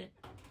Funny.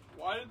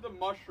 Why did the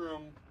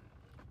mushroom?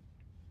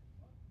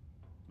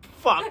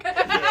 Fuck. yeah,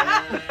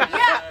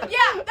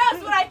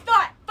 that's what I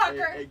thought,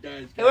 fucker. Hey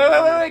guys.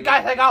 Wait,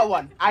 guys! I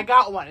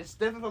got one. It's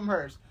different from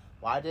hers.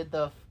 Why did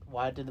the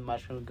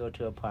mushroom go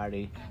to a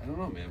party? I don't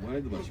know, man. Why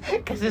did the mushroom?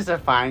 Because he's a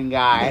fine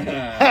guy.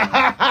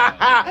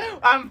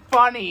 I'm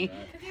funny.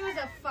 Because he was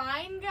a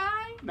fine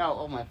guy? No,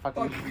 oh my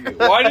fucking. Fuck you.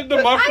 Why did the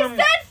I mushroom?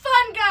 said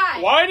fun guy!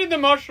 Why did the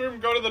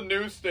mushroom go to the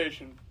news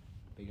station?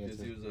 Because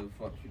he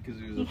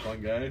was a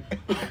fun guy.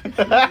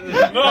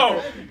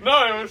 No,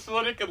 it was so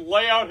that he could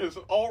lay out his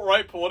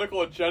alt-right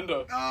political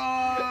agenda.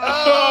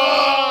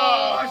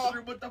 Oh,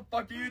 mushroom! What the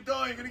fuck are you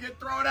doing? You're gonna get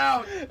thrown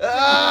out.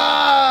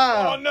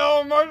 Oh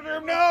no,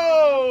 mushroom,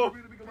 no!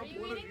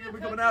 You're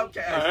becoming an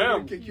outcast. I They're am.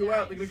 gonna kick you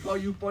out. They're gonna call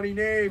you funny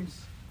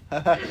names.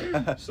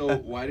 So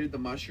why did the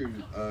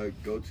mushroom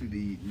go to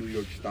the New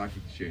York Stock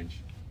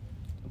Exchange?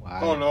 Wow.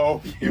 Oh no.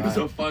 He was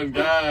a fun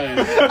guy.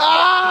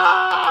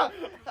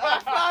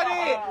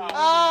 Funny.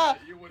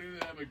 You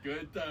wouldn't have a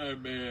good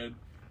time, man.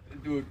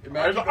 Dude, I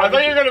imagine thought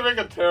you were gonna make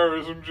a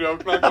terrorism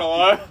joke, not gonna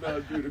lie. No,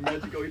 dude,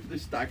 imagine going to the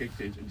stock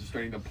exchange and just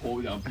starting to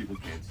pull down people's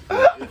pants.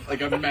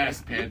 Like a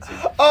mass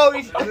pantsing. Oh,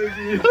 he's.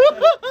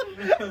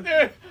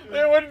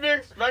 They wouldn't be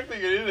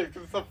expecting it either,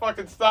 because it's a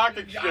fucking stock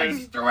I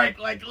exchange. strike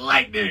like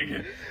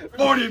lightning.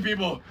 40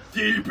 people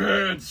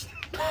depantsed.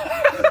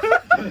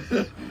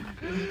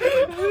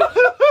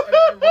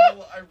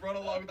 I run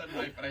along with a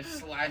knife and I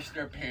slash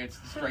their pants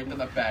straight to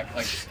the back,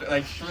 like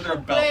through their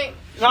belt. Wait,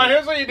 No,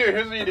 here's what you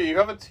do. You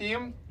have a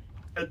team.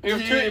 You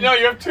have two. No,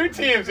 you have two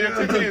teams.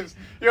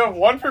 You have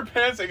one for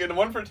pantsing and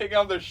one for taking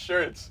off their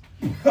shirts.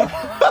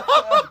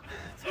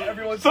 So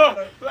everyone's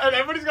So, and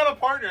everybody's got a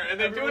partner, and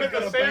they do it at the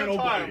Everyone's got a same battle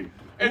time.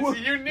 buddy. It's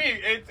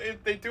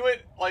unique. They do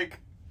it like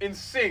in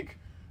sync.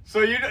 So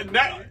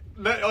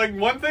like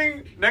one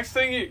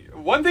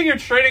thing you're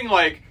trading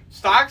like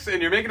stocks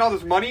and you're making all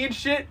this money and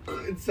shit,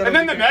 and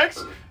then the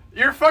next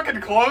your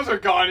fucking clothes are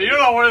gone. You don't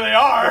know where they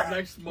are.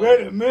 Next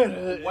Wait a moment,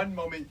 minute. one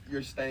moment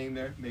you're standing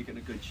there making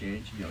a good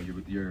change. You know,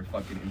 you're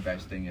fucking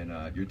investing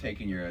and you're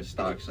taking your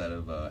stocks out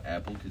of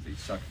Apple because they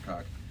suck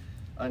cock.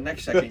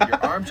 Next second,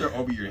 your arms are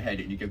over your head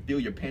and you can feel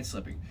your pants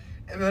slipping.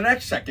 And the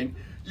next second,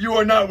 you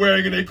are not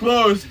wearing any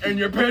clothes and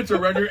your pants are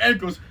around your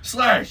ankles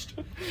slashed.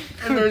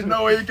 And there's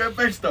no way you can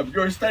fix them.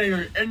 You're standing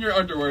there in your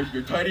underwear,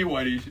 your tidy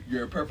whities,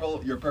 your purple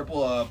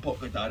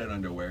polka dotted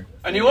underwear.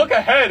 And you look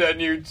ahead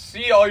and you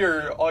see all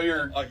your All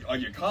your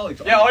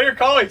colleagues. yeah, all your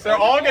colleagues. They're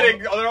all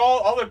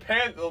the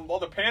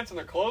pants and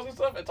their clothes and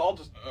stuff. It's all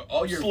just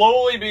all your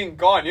slowly being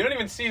gone. You don't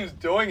even see who's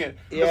doing it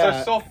because Yeah.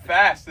 they're so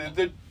fast.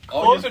 The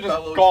all clothes your are just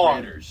fellow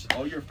gone. traders.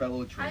 All your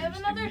fellow traders. have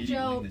another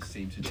immediately in joke. the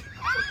same situation.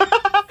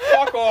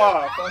 Fuck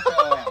off. Fuck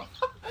off.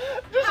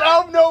 Just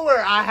out of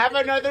nowhere, I have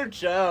another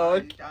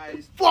joke.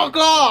 Guys, Fuck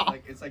off!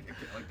 It's like the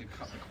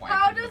quiet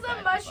how kid in does the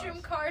a back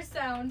mushroom class. car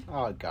sound?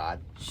 Oh God.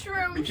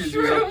 Shroom, Because he's a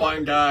shroom.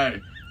 fun guy.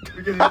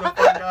 Because he's a fun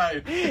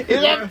guy.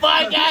 He's a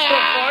fun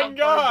guy. Fun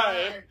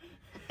guy.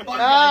 Fun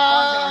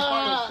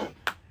guy.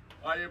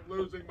 I am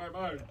losing my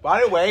mind.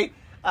 By the way,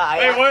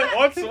 Hey,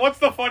 what's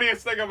the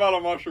funniest thing about a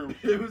mushroom?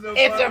 It was a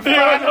It's a fun He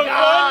fun was a fun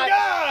guy.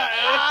 guy.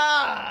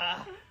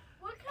 Ah,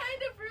 What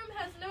kind of room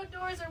has no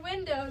doors or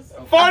windows?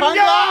 Fun fun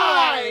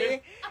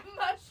guy. A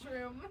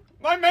mushroom.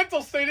 My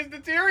mental state is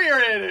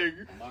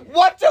deteriorating.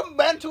 What's a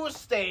mental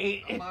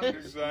state?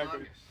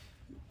 Exactly.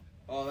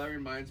 Oh, that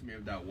reminds me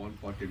of that one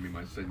fucking meme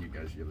I sent you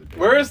guys the other day.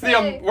 Where's the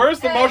Hey, hey,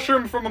 hey,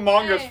 mushroom from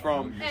Among Us hey.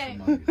 from? Hey.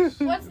 Among Us.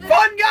 What's the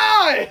Fun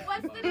guy.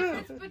 What's the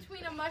difference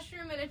between a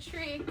mushroom and a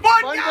tree?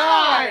 Fun Fun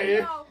guy.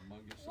 No, Among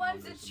Us,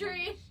 one's Among Us, a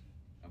tree.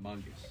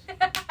 Among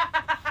Us.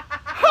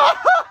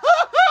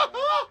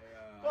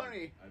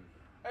 Funny.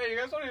 Hey, you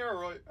guys want to hear a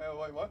really?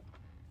 Wait, what?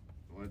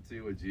 Want to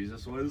see what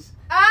Jesus was?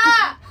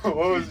 Ah! What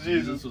was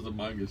Jesus? was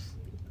Among Us.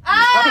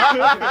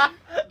 Ah!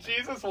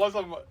 Jesus was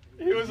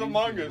he was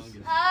Among Us.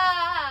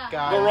 Ah!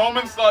 God. The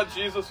Romans thought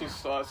Jesus was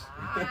sus.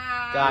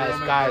 Guys,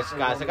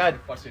 I got.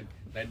 Fucking,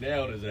 they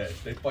nailed his ass.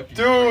 They fucking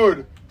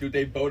Dude. Dude,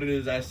 they voted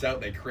his ass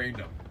out. They creamed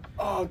him.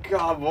 Oh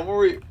God, what were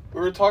we? We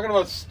were talking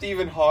about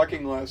Stephen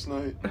Hawking last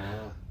night.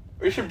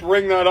 We should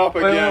bring that up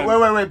again.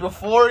 Wait.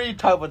 Before you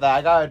talk about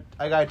that,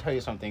 I gotta tell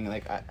you something.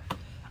 Like, I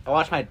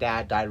watched my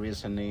dad die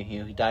recently. He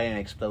died in an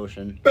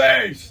explosion.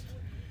 Based.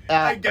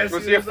 I guess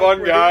Was he a fun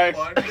pretty guy?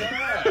 fun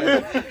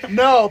guy.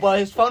 No, but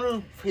his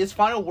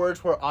final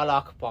words were "Allah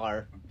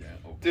Akbar." Yeah,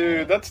 oh,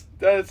 Dude, that's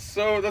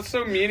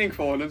so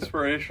meaningful and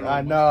inspirational.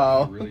 I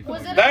know. Really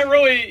Was fun it guy. That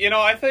really,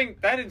 I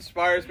think that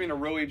inspires me to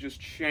really just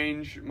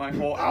change my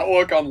whole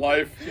outlook on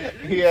life.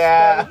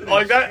 Yeah.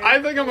 Like that,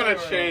 I think I'm gonna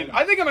change.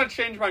 I think I'm gonna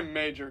change my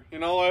major. You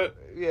know what?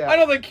 Yeah. I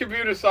don't think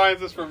computer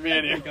science is for me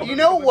anymore. You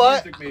know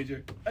what? Music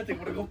major. I think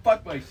I'm gonna go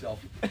fuck myself.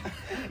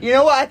 You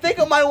know what? I think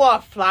I might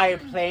want to fly a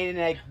plane in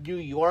like New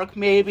York,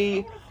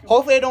 maybe.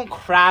 Hopefully, I don't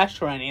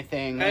crash or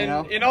anything.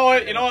 And you know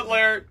what,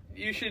 Lair?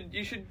 You should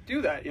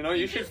do that.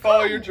 You should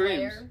follow your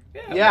dreams.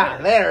 Yeah,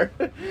 there.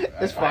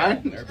 It's Lair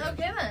fine. Bear.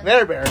 Okay then.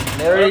 There, Bear. Lair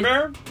Larry.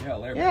 Bear? Yeah,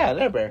 Lair Bear. Yeah,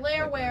 there, Bear.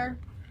 Lair where?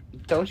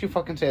 Don't you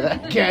fucking say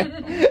that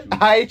again.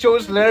 I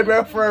chose Larry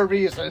Bear for a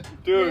reason.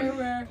 Dude.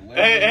 Where?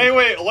 Hey,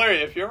 wait,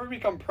 Larry, if you ever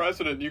become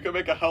president, you can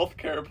make a health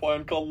care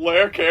plan called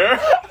Lair Care.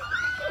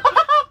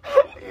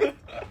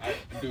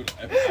 Dude,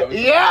 if I was-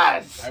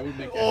 Yes! I would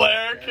make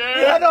Lair We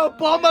Care. had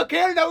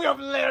Obamacare, now we have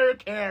Larry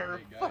Care.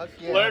 Fuck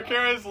yeah. Lair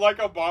Care is like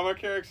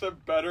Obamacare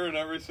except better in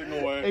every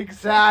single way.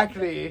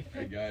 Exactly.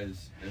 Hey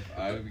guys, if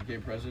I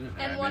became president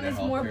And and one I made is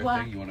a more healthcare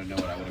black. thing, you want to know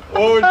what I would have What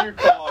called would you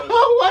call it?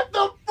 What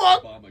the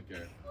fuck?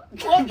 Obamacare.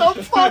 What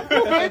the fuck?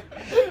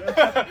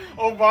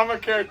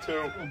 Obamacare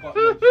too.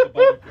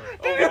 Obamacare.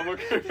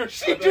 Obamacare.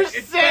 She just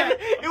said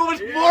it was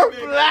Yeah, more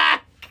baby.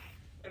 black.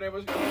 And I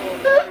was going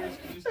to go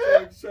just so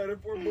excited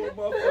for more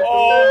motherfuckers.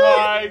 Oh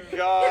my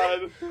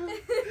god.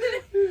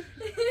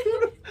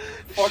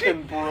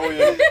 Fucking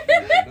brilliant.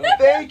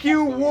 Thank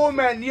you,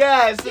 woman.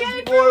 Yes, Yay,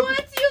 it's for more.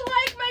 once you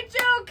like my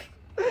joke!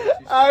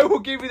 I will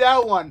give you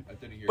that one. I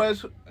didn't hear But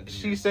it. I didn't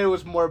she hear said it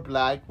was more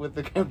black with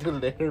the Captain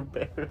Lair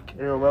Bear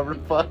or whatever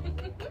the fuck.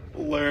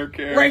 Lair it.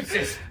 Care.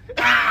 Racist.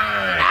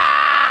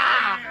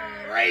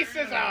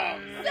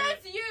 Racism.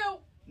 That's you!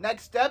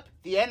 Next step,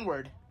 the N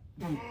word.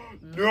 No.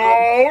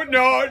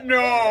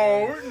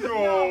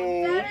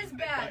 That is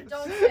bad.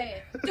 Don't say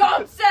it.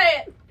 Don't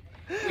say it!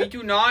 We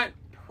do not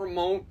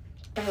promote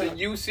the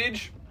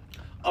usage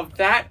of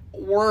that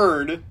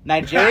word.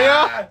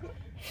 Nigeria.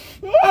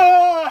 Sorry,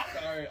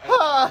 I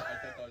thought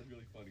that was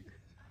really funny.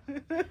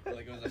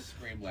 Like it was a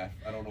scream laugh.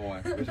 I don't know why.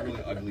 It was a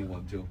really ugly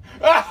one too.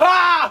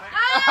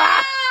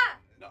 Ah!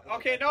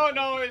 Okay,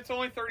 no, it's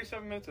only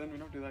 37 minutes in. We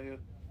don't do that yet.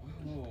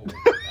 Oh,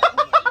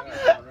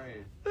 God,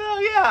 right. Oh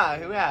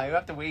yeah, you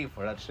have to wait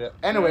for that shit.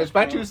 Anyways,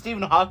 back to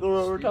Stephen Hawking.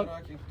 What we're Stephen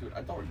talking. Hawking? Dude,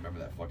 I don't remember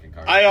that fucking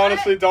car. I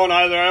honestly don't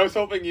either. I was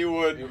hoping you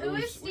would. Who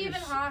is Stephen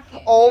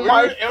Hawking? Oh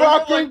my It was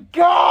fucking like-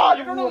 god!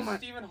 You don't know who woman.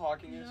 Stephen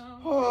Hawking is?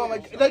 Oh my!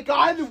 The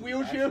guy in the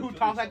wheelchair who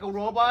talks like a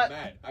robot.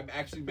 I'm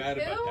actually mad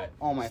about Who? that.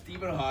 Oh my!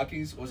 Stephen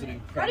Hawking was an How do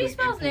incredibly you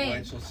spell his name?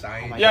 influential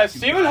scientist. Yeah, who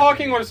Stephen got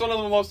Hawking the- was one of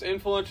the most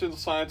influential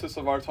scientists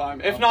of our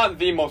time, if not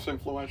the most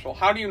influential.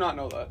 How do you not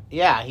know that?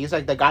 Yeah, he's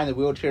like the guy in the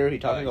wheelchair. He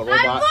talks like a I'm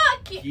robot.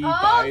 He Oh,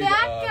 died,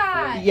 that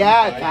guy! he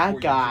Yeah, died that 4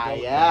 years guy, ago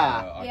in,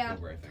 yeah. Yeah,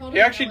 October, I think. totally. He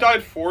actually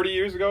died 40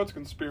 years ago. It's a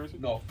conspiracy.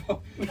 No.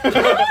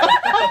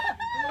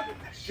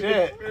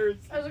 Shit.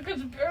 As a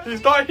conspiracy?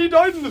 He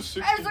died in the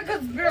 60s. As a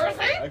conspiracy?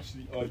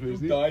 Actually,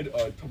 he died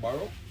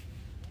tomorrow.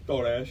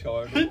 Don't ask how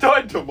I He know.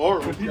 died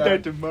tomorrow. He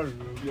died tomorrow.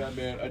 Yeah,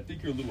 man, I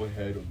think you're a little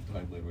ahead on the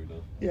timeline right now.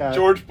 Yeah.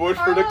 George Bush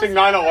predicting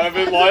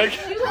 9/11,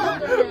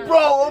 like.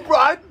 Bro,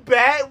 I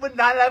bet when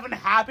 9/11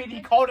 happened,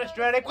 he called us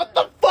straight like, what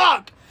the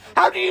fuck?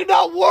 How do you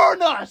not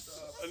warn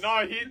us?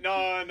 No.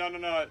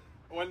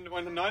 When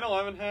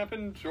 9/11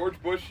 happened,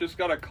 George Bush just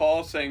got a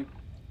call saying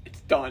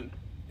it's done,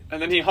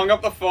 and then he hung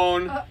up the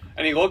phone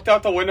and he looked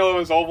out the window of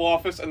his Oval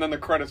Office, and then the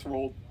credits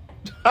rolled.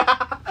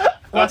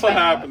 That's what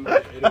happened.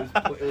 It was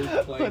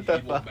playing What the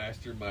Evil fuck?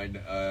 Mastermind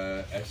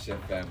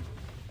SFM.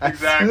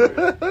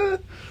 Exactly.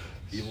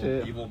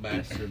 Shit. Evil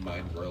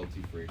Mastermind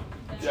royalty free.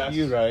 Yes.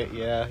 You're right.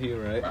 Yeah, you're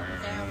right.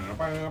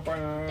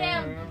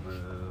 Damn.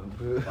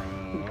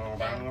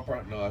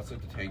 No, that's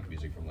like the tank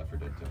music from Left 4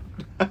 Dead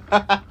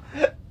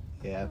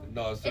 2. Yeah.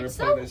 No, it started, It's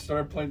playing, so- it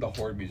started playing the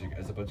horde music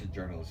as a bunch of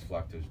journalists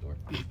flocked to his door.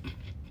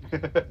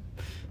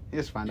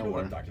 It's fine, You don't know what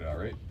worry. I'm talking about,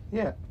 right?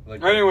 Yeah.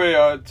 Like,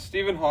 Anyway,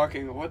 Stephen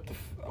Hawking. What the?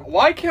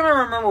 Why can't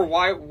I remember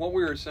what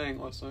we were saying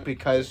last night?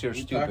 Because you're we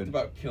talked stupid.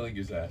 about killing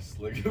his ass.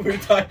 Like we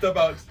talked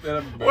about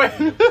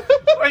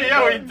Wait,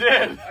 yeah, we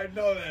did. I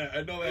know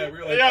that.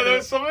 Really. Yeah,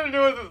 there's something to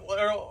do with.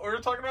 We were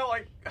talking about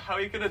like how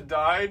he could have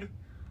died,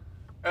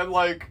 and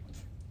like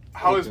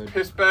how his Good.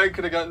 piss bag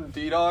could have gotten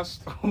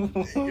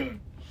DDoSed.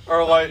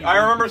 Or like I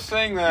remember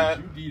saying that.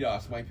 You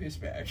DDoS my piss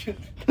bag.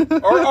 Or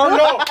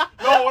no,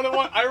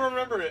 I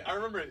remember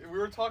it. We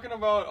were talking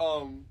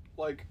about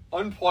like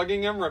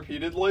unplugging him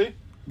repeatedly.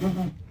 We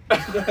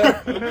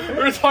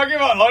were talking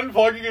about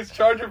unplugging his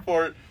charger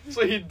port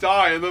so he'd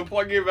die and then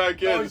plugging it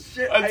back in Oh,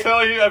 shit, until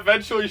he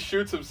eventually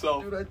shoots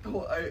himself. Dude,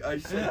 I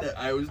said that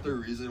I was the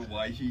reason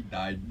why he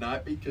died,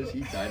 not because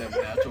he died of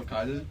natural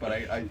causes, but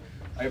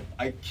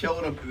I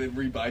killed him and then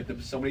revived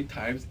him so many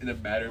times in a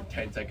matter of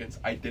 10 seconds.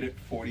 I did it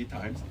 40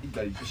 times. He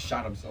just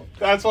shot himself.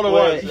 That's what it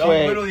Wait,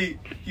 was.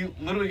 He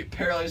literally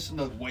paralyzed in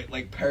the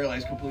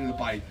paralyzed completely the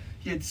body.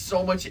 He had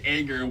so much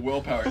anger and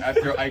willpower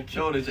after I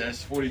killed his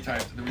ass 40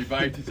 times and then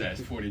revived his ass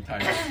 40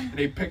 times. And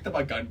he picked up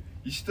a gun.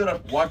 He stood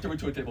up, walked over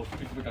to a table,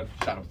 picked up a gun,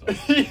 shot himself.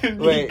 he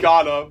Wait.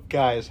 got up.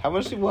 Guys, how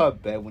much did you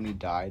have bet when he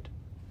died?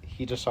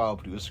 He just saw a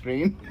blue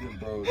screen.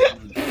 Bro,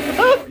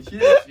 he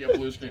didn't see a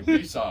blue screen.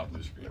 We saw a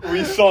blue screen.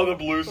 We saw the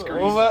blue screen.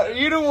 Well, but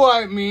you know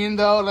what I mean,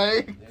 though,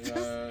 like. Who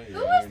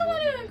was the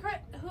one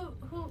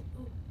who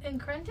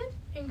incrented?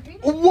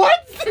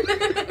 What?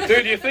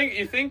 Dude, you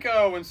think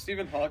when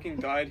Stephen Hawking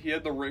died, he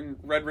had the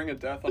red ring of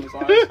death on his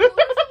eyes? Who was the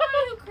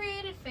one who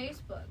created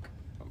Facebook?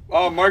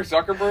 Oh, Mark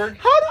Zuckerberg,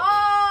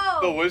 Oh!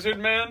 the Wizard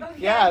Man. Okay.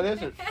 Yeah,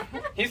 there's a-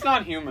 He's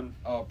not human.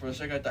 Oh, for a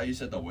second I thought you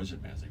said the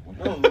wizard man. I was like, what?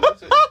 No, the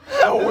Wizard.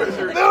 The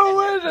Wizard. The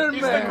Wizard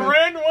He's Man. the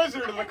Grand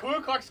Wizard of the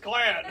Ku Klux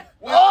Klan.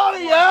 Oh,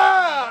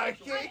 yeah!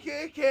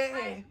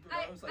 KKK.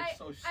 I was like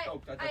so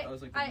stoked. I thought that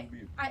was like the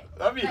movie.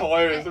 That'd be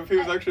hilarious if he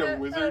was actually a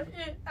wizard.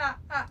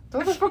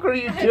 What the fuck are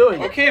you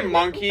doing? Okay,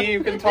 monkey,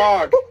 you can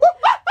talk.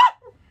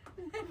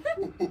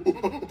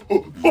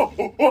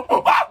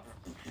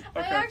 I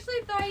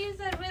actually thought you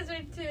said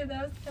wizard too.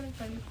 That was kind of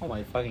funny. Oh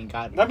my fucking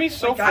god. That'd be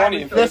so God, funny.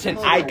 we If Listen,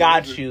 Oh, I no,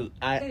 got wizard. you.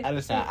 I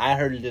listen. I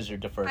heard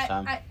lizard the first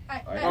time.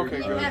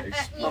 Okay, good.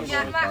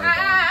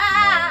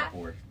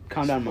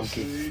 Calm down,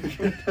 monkey.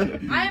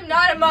 I am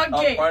not a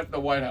monkey. Up at the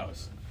White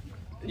House.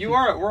 You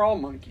are. We're all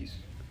monkeys.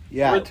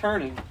 Yeah.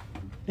 Returning.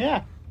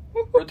 Yeah.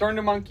 Return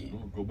to monkey.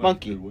 Go back.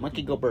 Monkey. I want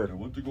Monkey to go bird. I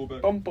want to go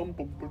back. Bum, bum,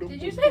 bum, ba-dum,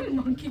 Did you bum, say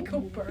monkey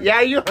go bird?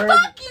 Yeah, you heard.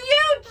 Fuck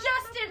you,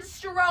 Justin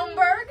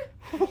Stromberg.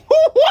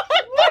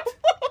 What?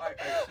 Alright,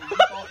 so you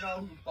don't know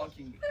who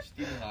fucking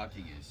Stephen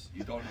Hawking is.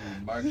 You don't know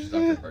who Mark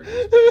Zuckerberg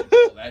is.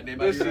 Pull that name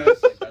out of your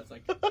ass.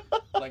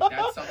 Like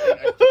that's something I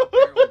can't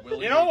compare with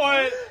Willie. You know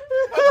what?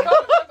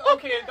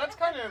 That's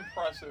kind of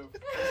impressive.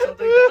 That's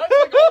something That's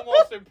like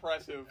almost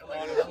impressive,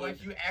 honestly.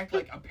 like you act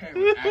like a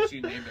parent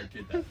actually named their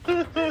kid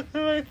that.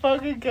 Oh my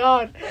fucking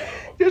god.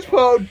 Just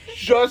put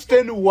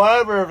Justin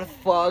whatever the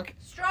fuck.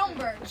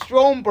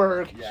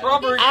 Stromberg. Yeah.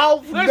 Strawberry. Out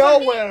of There's a-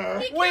 nowhere.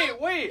 He Wait,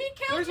 killed- wait. He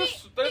killed There's a me.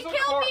 there's He a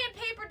killed car. me at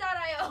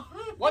paper.io.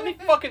 Let me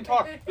fucking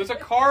talk. There's a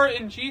car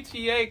in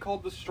GTA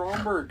called the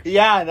Stromberg.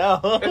 Yeah, I know.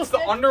 It's the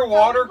That's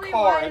underwater probably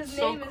car. why his It's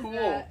so name is cool.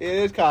 that. It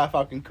is kind of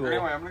fucking cool.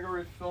 Anyway, I'm gonna go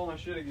refill my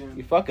shit You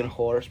again. fucking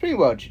whore. Speaking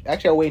about,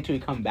 actually, I'll wait until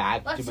you come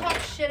back. Let's talk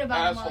shit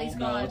about him while he's Asshole.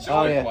 No, gone. let's Oh,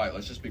 just be yeah. quiet.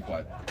 Let's just be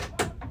quiet.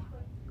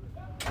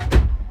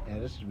 Yeah,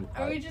 this is.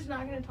 Are we just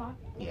not gonna talk?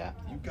 Yeah.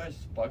 You guys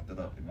fucked it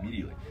up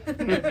immediately.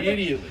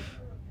 Immediately.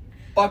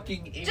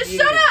 Fucking immediately. Just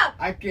shut up!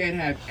 I can't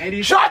have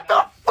anything. Shut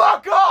the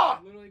fuck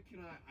up! Literally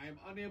cannot. I am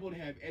unable to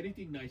have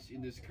anything nice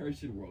in this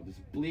cursed world, this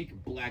bleak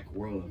black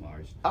world of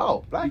ours.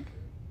 Oh, black.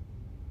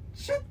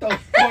 Shut the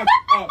fuck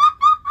up,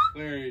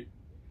 Larry.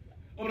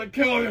 I'm gonna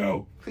kill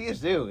you. Please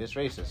do. It's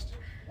racist.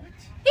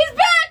 He's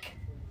back!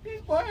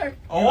 He's black.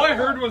 All I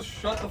heard was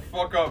 "shut the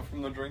fuck up"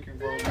 from the drinking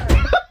bro.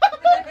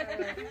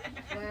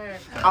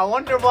 I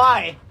wonder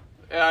why.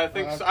 Yeah,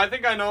 I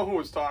think I know who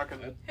was talking.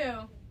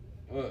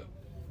 Who?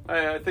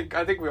 I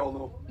think we all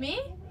know. Me?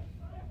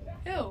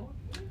 Who?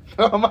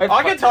 Oh my.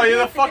 I can tell you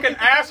the fucking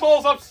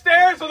assholes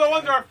upstairs are the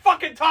ones that are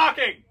fucking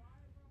talking.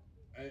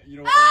 You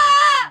know,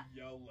 Ah!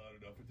 yell loud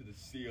enough into the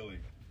ceiling.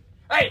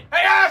 Hey,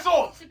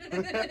 assholes!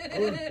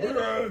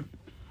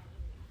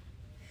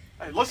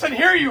 Hey, listen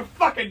here, you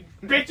fucking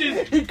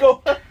bitches! He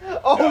go.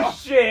 Oh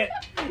shit!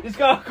 It's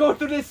gonna go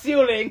through the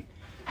ceiling.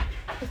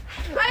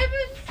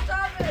 Ivan,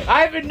 stop it!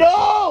 Ivan, no!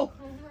 Oh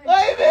my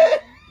Ivan!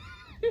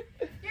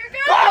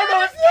 You're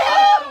Carlos,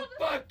 gonna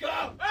no! Fuck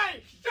up,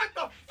 Hey, shut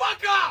the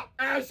fuck up!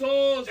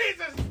 assholes!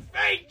 Jesus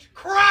H.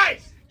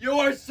 Christ! You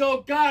are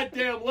so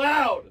goddamn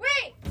loud.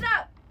 Wait,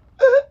 stop!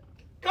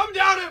 Come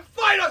down and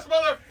fight us,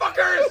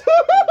 motherfuckers!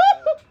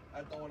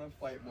 I don't want to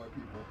fight more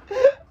people.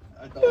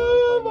 I don't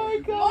Oh want my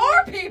to fight god.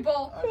 More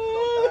people! I'm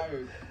so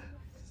tired.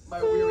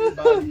 My weary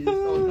body is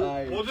so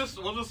tired. We'll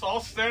just all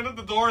stand at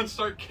the door and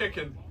start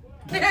kicking.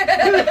 We're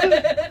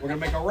gonna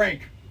make a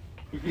rake.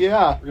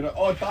 Yeah. We're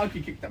gonna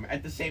donkey kick them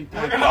at the same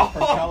time. We're gonna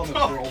propel them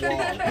through a wall.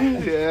 We're gonna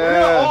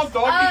Yeah. all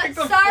donkey kick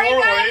them sorry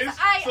 4 guys, ways.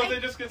 I So they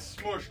just get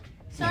smushed.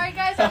 Sorry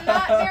guys, I'm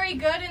not very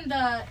good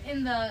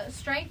in the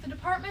strength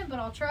department, but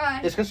I'll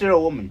try. It's because you're a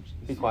woman.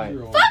 Be quiet.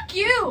 Fuck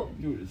you!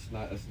 Dude, it's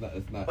not.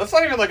 That's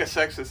not even like a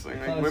sexist thing.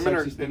 It's Like, not a women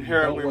are sexist thing. You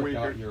inherently don't work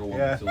out weaker. and you're a woman,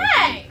 Yeah. so like,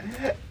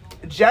 Hey!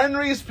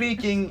 Generally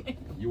speaking,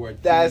 you are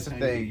that's the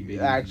tiny, tiny thing, baby.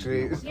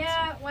 actually.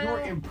 Yeah, You're well.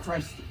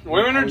 impressed.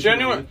 Women are I was gonna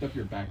genuine- Lift up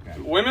your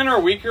backpack. Women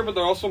are weaker, but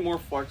they're also more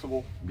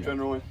flexible, Yeah.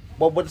 generally.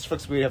 what does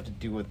flexibility have to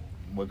do with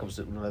what comes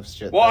to life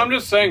shit? Well, I'm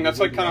just saying, that's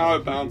like kind of how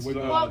it bounces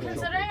Well, Well, out.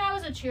 considering I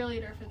was a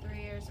cheerleader for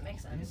 3 years, it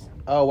makes sense.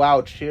 Oh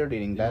wow,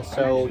 cheerleading. That's I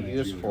so actually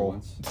did cheerleader useful.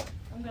 once.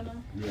 I'm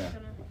gonna. Yeah.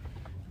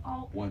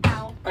 Oh, Once.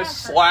 ow. I That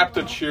slapped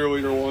a hurt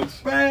cheerleader once.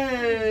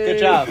 Bang! Good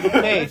job.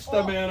 Hey. That's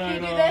the man I Can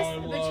you know. do this? I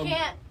But love. you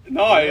can't.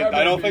 No,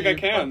 I don't think I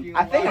can.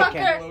 I think I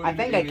can. I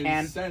think I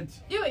can.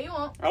 Do it, you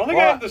won't. I don't think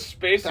I have the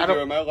space to I do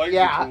don't- it. My legs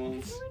yeah. are too long.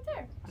 It's right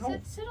there.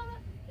 don't- Sit on that.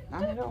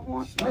 I don't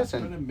want. Stop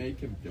trying to Listen. make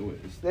him do it.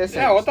 It's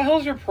Listen. Yeah, what the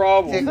hell's your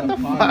problem? Take a What the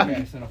fuck?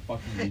 podcast and a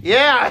fucking YouTube.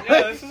 Yeah.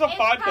 Yeah, this is a It's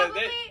podcast.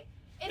 probably- They-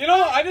 it's you know,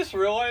 not- I just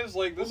realized,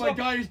 like, Oh this my is a-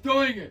 god, he's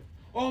doing it!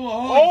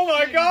 Oh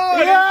my god!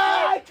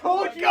 Yeah, I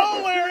told you.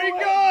 Go, Larry,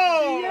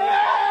 go!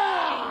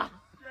 Yeah.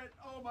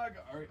 Oh my god.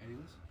 Alright,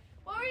 anyways.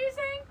 What were you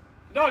saying?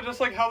 No, just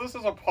like how this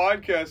is a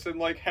podcast and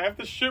like half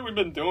the shit we've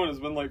been doing has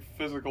been like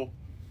physical.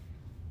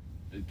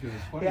 Because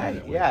it's funny Yeah,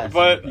 that way. yeah.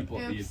 But-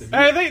 people, Oops.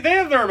 Hey, they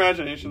have their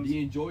imaginations.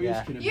 the enjoyers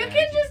Yeah. can You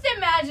imagine. can just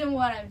imagine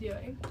what I'm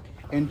doing.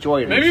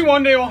 Enjoy it. Maybe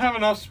one day we'll have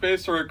enough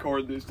space to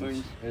record these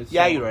things. And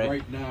Yeah, so you're right.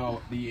 Right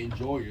now, the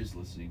enjoyers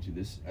listening to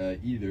this,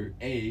 either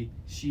A,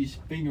 she's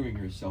fingering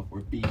herself, or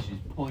B, she's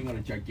pulling out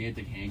a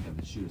gigantic handgun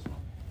to shoot us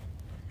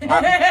all.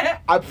 I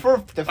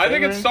prefer the. I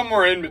think it's fingering.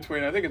 somewhere in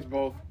between. I think it's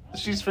both.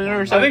 She's fingering I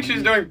herself. think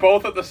she's doing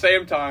both at the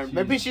same time.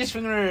 Maybe she's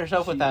fingering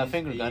herself with that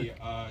finger gun.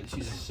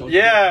 She's a social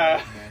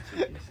Yeah.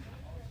 masochist.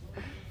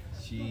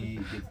 She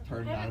gets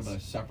turned on by the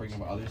suffering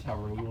of others.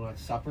 However, we will not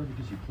suffer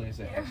because she plans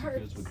to It execute us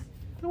hurts. with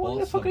What the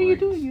bullets fuck in are you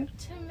brains. doing?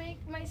 To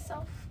make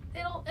myself,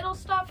 it'll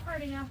stop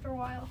hurting after a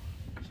while.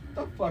 Shut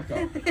the fuck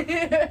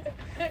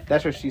up.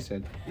 That's what she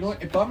said. You know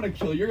what? If I'm gonna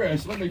kill your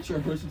ass, I'm gonna make sure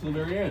it hurts until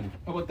the very end.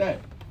 How about that?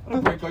 I'm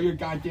gonna break all your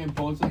goddamn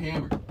bones with a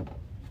hammer.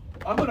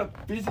 I'm gonna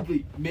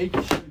physically make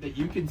sure that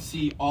you can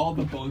see all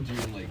the bones in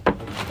your leg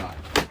before you die.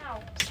 Ow.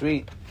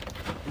 Sweet.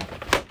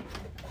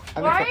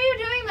 Why are you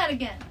doing that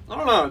again? I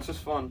don't know. It's just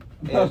fun.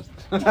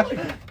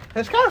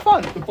 It's kind of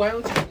fun. The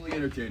violence is really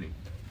entertaining.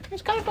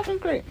 It's kind of fucking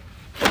great.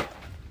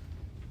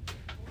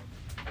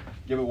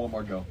 Give it one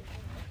more go.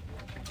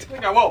 I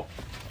think I will.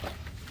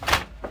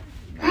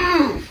 Hey,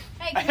 I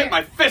come hit here.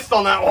 my fist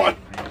on that one.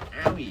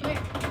 Come here.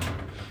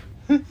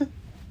 Turn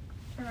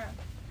around.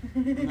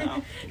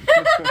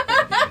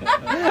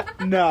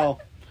 No.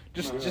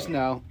 Just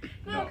no.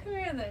 No, come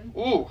here then.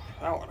 Ooh,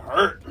 that one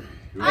hurt.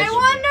 I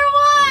wonder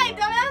why,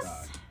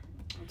 dumbass.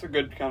 It's a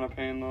good kind of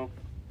pain though.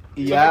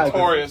 Yeah.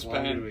 Victorious How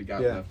long pain. do we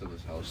got Yeah. left of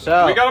this house?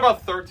 So- We got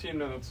about 13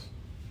 minutes.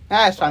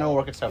 It's fine. It'll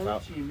work itself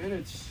out. 13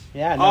 minutes.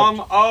 Yeah.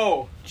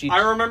 No. I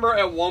remember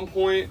at one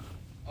point,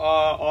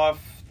 off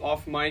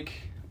mic,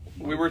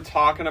 we were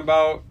talking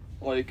about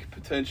like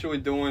potentially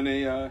doing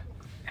a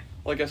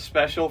like a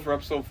special for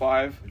episode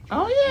 5.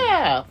 Oh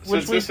yeah.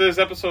 Since this is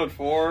episode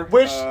 4.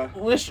 Wait.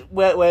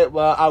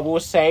 Well, I will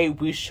say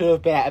we should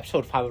have been at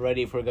episode 5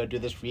 already if we're gonna do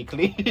this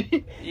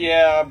weekly.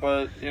 Yeah,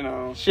 but you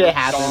know, Shit it's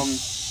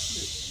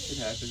happens. It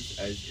happens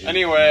as dumb.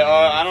 Anyway,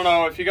 I don't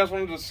know if you guys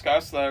want to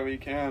discuss that, we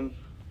can.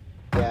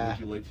 Yeah. Would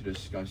you like to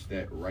discuss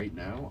that right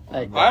now?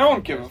 Like- I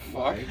don't give a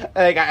fuck. Live?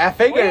 Like I Well,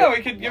 figured. yeah,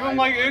 we could give him Live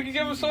like we on could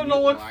give him TV, something to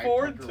look live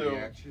forward Tucker to.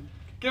 reaction.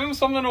 Give him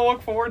something to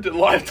look forward to.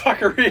 Live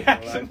Tucker Live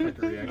reaction.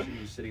 Tucker reaction.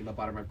 You're sitting in the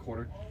bottom right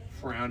corner,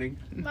 frowning.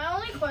 My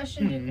only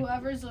question to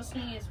whoever's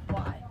listening is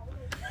why.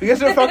 Because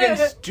they're fucking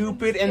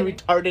stupid and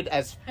retarded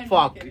as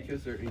fuck.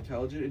 Because they're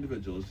intelligent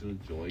individuals who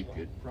enjoy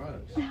good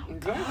products.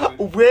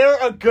 Exactly. We're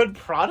a good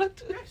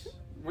product? Yes.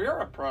 We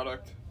are a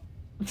product.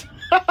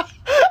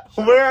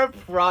 We're a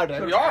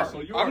product. We are.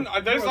 So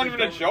That's not even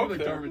a joke The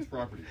there. government's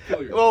property.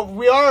 Kill yourself. Well,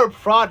 we are a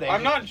product.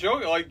 I'm not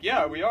joking. Like,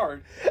 yeah, we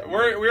are.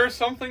 We are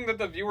something that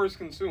the viewers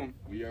consume.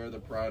 We are the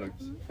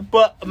product.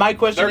 But my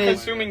question They're is,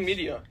 consuming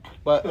media.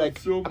 but like,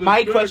 Consume this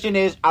my dick. question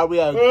is, are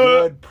we a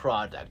good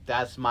product?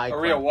 That's my.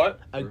 Are we a what?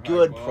 A We're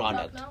good high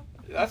product. No?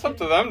 That's up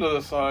to them to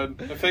decide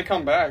if they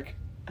come back.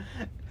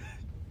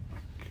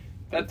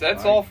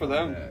 That's all for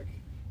them.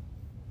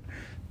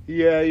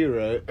 Yeah, you're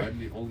right. I'm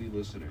the only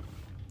listener.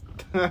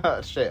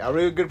 Shit, are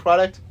we a good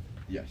product?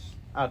 Yes.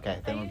 Okay,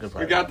 then we're a good We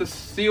product. got the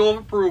seal of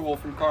approval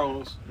from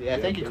Carlos. Yeah,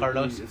 thank you,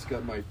 Carlos. It's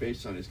got my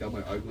face on it. It's got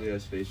my ugly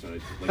ass face on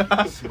it. It's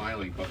like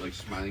smiling, but like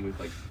smiling with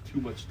like too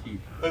much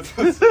teeth. It's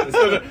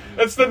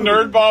the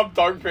Nerd Bob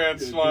Dunk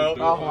Pants smile.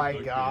 Oh my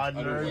God,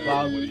 I don't Nerd know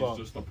Bob. what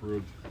he's just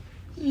approved.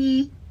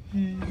 Hey,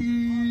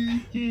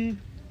 I'm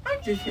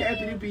just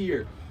happy to be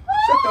here.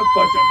 Shut the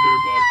fuck up,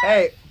 Nerd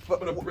Bob. I'm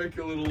gonna break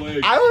your little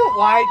leg. I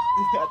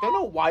don't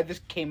know why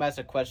this came as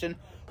a question.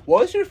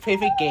 What was your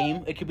favorite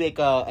game? It could be like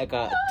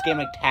a game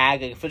like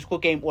tag, like a physical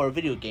game or a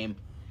video game.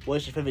 What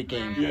is your favorite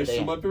game? Yeah,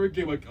 so my favorite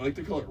game, I like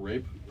to call it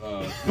rape.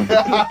 Like-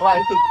 Yeah,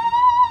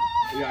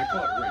 I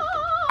call it rape.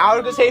 I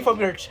was gonna say from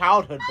your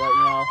childhood, but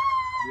you know.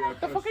 Yeah,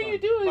 What the fuck are you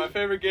doing? My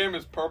favorite game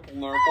is Purple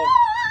Nurple.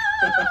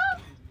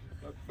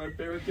 My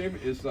favorite game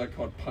is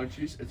called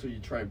Punchies. It's where you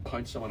try and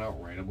punch someone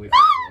out randomly.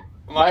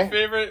 My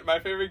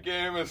favorite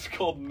game is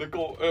called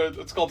Nickel.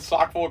 It's called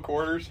Sock Full of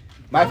Quarters.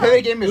 My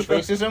favorite game is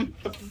racism.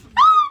 My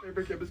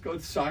favorite game is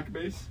called Sock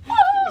Base.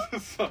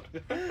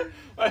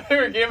 My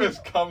favorite game is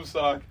Cum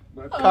Sock.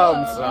 My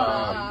Come favorite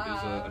on.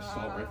 game is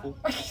assault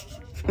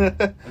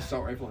rifle.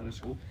 Assault rifle in a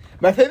school.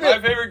 My My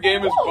favorite. favorite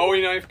game is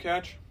Bowie Knife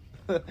Catch.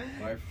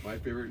 My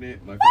favorite game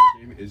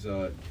is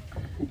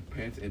poop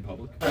pants in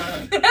public.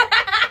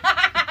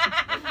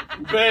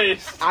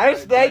 Based. I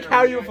just like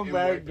how you In from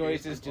white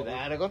noises people. to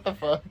that. Like, what the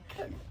fuck?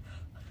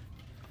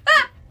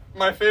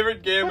 My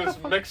favorite game is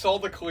mix all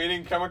the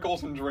cleaning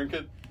chemicals and drink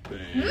it.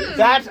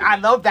 I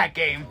love that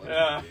game.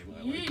 Yeah.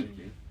 You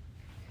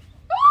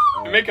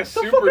You make a What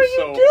the fuck super are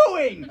soap. you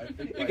doing?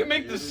 You can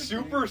make the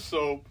super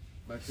soap.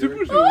 My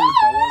Super favorite thing is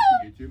go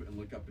onto YouTube and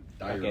look up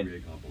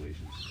diarrhea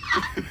compilations.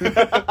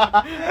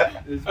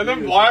 And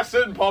then blast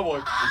it in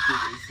public.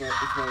 It's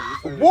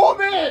not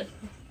Woman!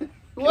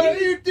 What are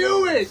you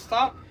doing?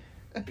 Stop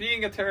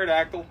being a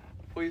pterodactyl,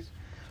 please.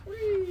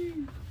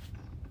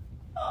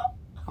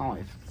 Oh,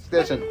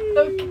 listen.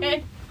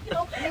 Okay.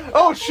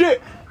 Oh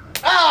shit!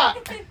 Ah!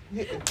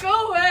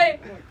 Go away.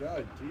 Oh my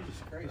god,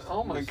 Jesus Christ.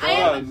 Oh my I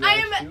God.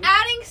 am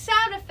adding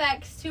sound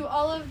effects to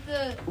all of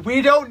the.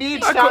 We don't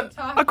need sound.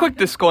 A quick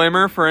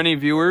disclaimer for any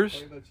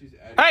viewers.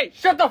 Hey,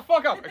 shut the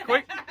fuck up! A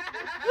quick.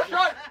 Shut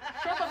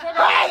the fuck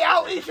up! Hey,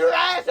 I'll eat your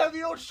ass if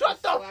you don't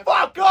shut the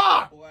fuck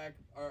up!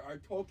 Our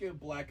Tolkien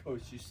black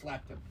host, you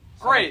slapped him.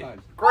 Great, Several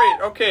times.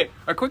 great, okay.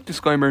 A quick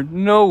disclaimer: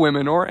 no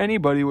women or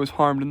anybody was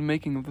harmed in the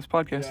making of this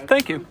podcast. Yeah,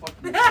 Thank you.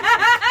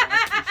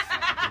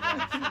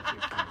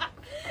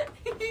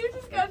 You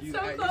just got so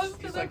close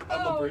to he's the like on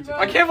the phone. bridge. bro.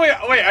 I can't believe.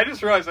 Wait, I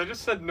just realized I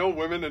just said no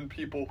women and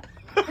people.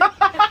 My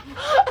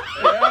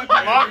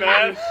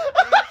bad.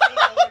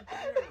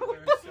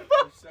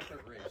 They're a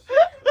separate race.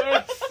 They're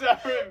a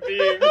separate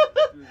being.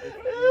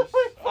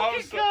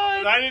 I'm so,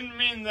 I didn't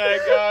mean that,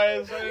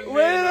 guys. I didn't mean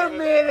Wait that. a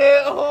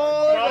minute, hold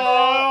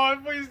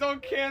on. No, please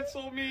don't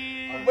cancel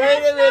me. Wait a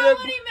That's not minute.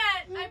 what he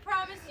meant. I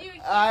promise you.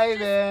 he's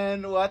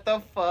Ivan, what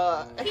the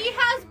fuck? just- He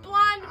has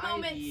blonde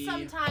moments Ivy.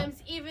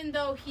 sometimes, even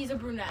though he's a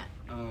brunette.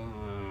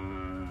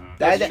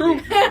 That's true.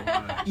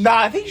 Nah,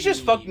 I think he's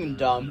just fucking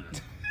dumb.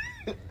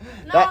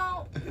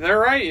 No. They're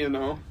right, you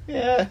know.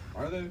 Yeah.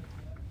 Are they?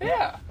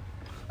 Yeah.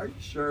 Are you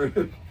sure? What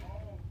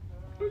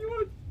do you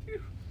want to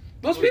do?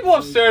 Those people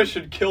upstairs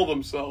should kill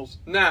themselves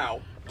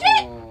now.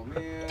 Oh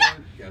man,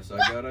 guess I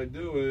gotta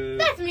do it.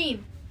 That's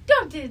mean.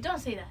 Don't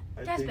say that.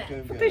 I That's think bad.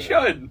 I'm But they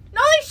gonna- should.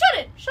 No, they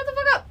shouldn't. Shut the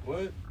fuck up.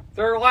 What?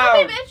 They're Don't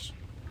loud. be a bitch.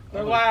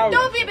 They're loud.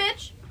 Don't be a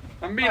bitch.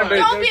 I'm being a Alright,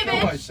 bitch. Don't be a kill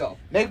bitch. myself.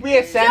 Make me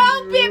a sandwich.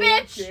 Don't be a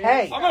bitch.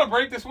 Hey. I'm gonna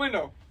break this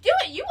window. Do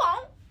it. You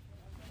won't.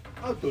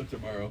 I'll do it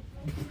tomorrow.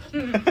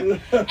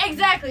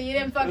 Exactly. You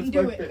didn't fucking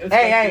do it.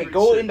 Hey,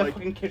 go in the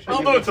fucking kitchen. I'll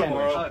and do make it a sandwich.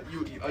 tomorrow.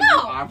 You No.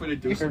 offer to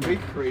do some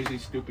crazy,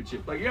 stupid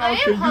shit. Like, yeah, I am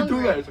okay, you do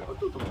hungry. that. I said, I'll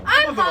do it tomorrow. I'm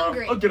I'll do it tomorrow.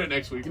 hungry. I'll get it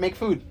next week. To make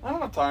food. I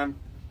don't have time.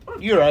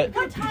 You're right.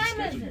 What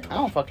time is it? I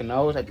don't fucking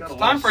know. It's like, Got a lot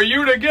Time of for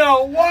you to get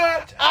a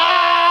what?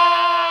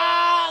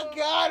 ah,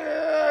 got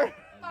her.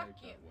 Fuck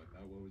you.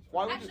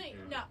 Why would Actually,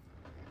 no.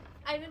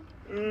 Ivan,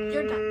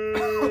 you're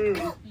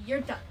done.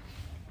 You're done.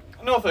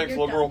 No thanks,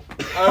 You're liberal.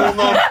 I will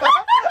not.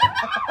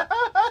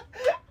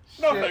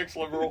 No Shit. thanks,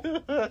 liberal.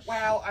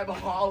 Wow, I'm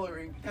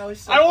hollering. That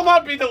was so I will fun.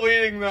 not be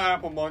deleting the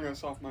app Among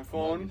Us off my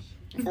phone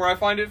before I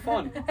find it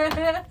fun.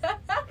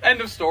 End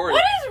of story.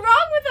 What is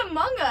wrong with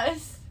Among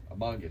Us?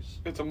 Among Us.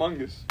 It's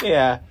Among Us.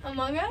 Yeah.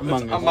 Among Us?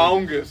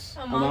 Among It's Us.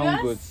 Among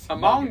Us.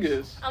 Among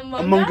Us? Among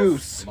Us. Among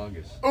Goose. Among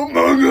Us.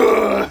 Among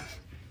Us.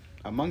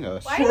 Among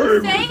Us. Why are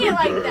you saying it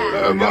like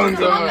that? Among It's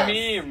It's Among a Us.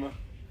 meme.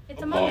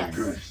 It's Among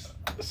Us.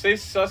 Say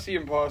sussy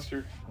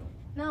imposter.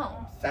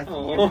 No. That's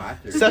Oh.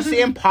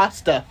 Sussy and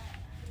pasta.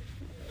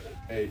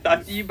 Hey,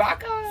 Sussy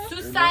baka.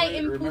 Susai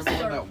remember when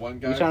impostor. that one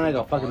guy You sound like from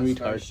a the fucking Pawn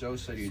Stars retard. show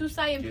said he'd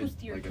Susai get,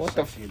 impostor. like, a What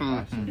the sexy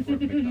imposter for a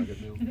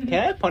McNugget meal? Can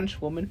I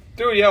punch woman?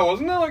 Dude, yeah,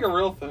 wasn't that like a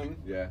real thing?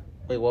 Yeah.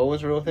 Wait, what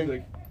was the real He's thing?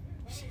 like,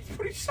 she's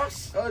pretty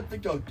sus. I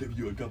think I'll give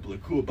you a couple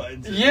of cool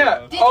buttons.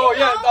 Yeah. Did Oh you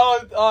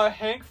yeah.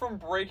 Hank from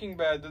Breaking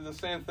Bad did the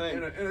same thing.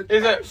 And a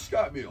Is Travis it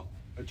Scott meal.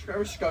 A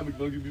Travis Scott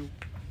McNugget meal.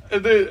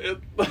 the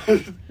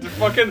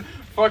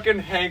fucking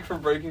Hank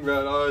from Breaking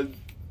Bad?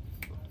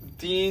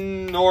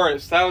 Dean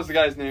Norris. That was the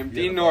guy's name. Yeah,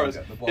 Dean the bald Norris.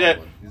 guy, the bald Yeah.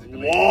 one. He's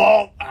like,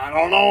 Whoa, I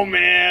don't know,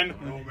 man.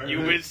 man.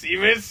 You've been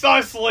seeming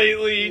sus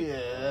lately.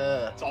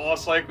 Yeah. It's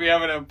almost like we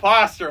have an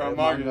imposter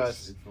among Among us.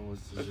 Us. It's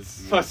almost as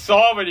It's if I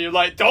saw him and you're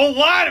like, don't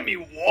lie to me,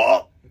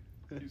 Walt.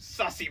 You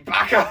sussy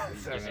baka.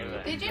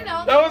 Did you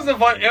know That was a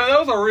fun. Yeah, that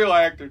was a real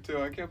actor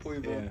too. I can't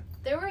believe that. Yeah.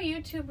 there were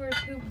YouTubers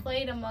who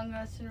played Among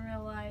Us in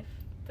real life,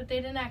 but they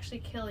didn't actually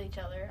kill each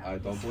other? I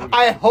don't believe it.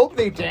 I hope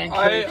they didn't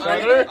kill each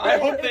other. I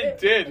hope they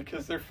did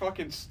because they're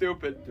fucking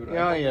stupid. Dude,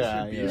 Yeah, I hope yeah,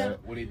 this should be yeah.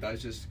 when he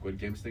does this Squid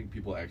Games thing,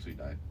 people actually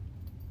die.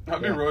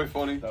 That'd Yeah. be really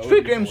funny. That would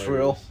Squid be Game's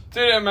hilarious.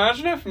 real. Dude,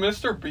 imagine if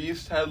Mr.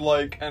 Beast had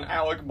like an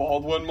Alec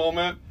Baldwin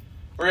moment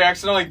where he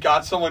accidentally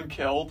got someone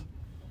killed?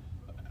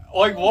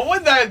 Like, what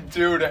would that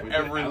do to Alec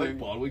everything?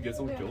 Baldwin get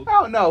someone killed?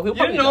 Oh no, he'll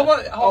You didn't know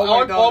about how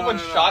Alec Baldwin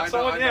shot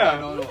someone? Yeah.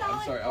 No,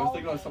 I'm sorry. I was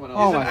thinking about someone else.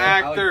 Oh, He's an my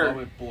Alec actor.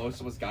 Baldwin blows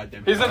someone's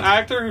goddamn He's an head.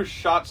 actor who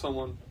shot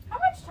someone. How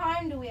much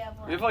time do we have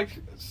We have left?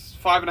 like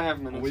 5.5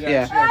 minutes. We Yeah.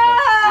 actually have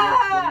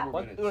like 40 more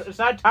What? minutes. It's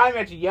not time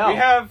yet to yell. We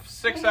have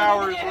 6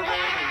 hours remaining.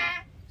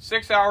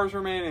 6 hours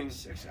remaining.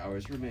 6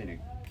 hours remaining.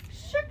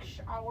 6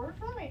 hours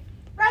for me.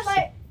 Red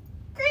light.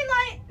 Green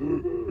light.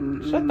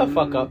 Shut the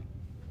fuck up.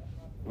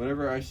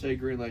 Whenever I say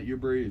green light, you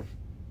breathe.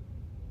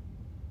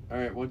 All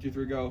right, 1, 2,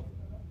 3, go.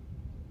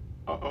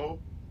 Uh-oh.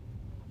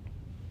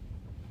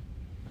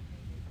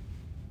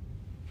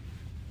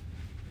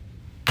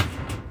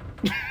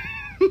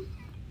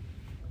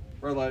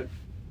 Red light.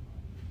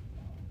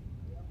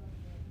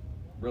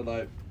 Red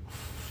light.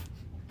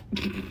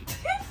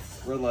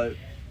 Red light.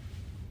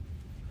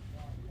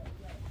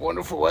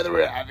 Wonderful weather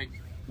we're having.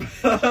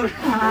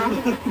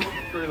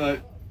 Green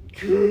light.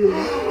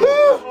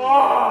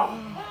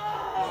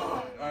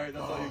 Alright, that's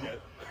all you get.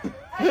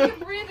 I can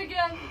breathe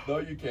again. No,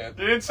 you can't.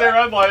 You didn't say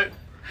red light.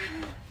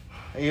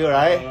 Are you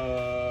alright?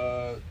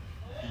 Yellow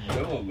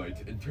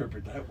light.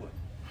 Interpret that one.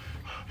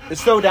 Let's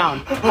slow down.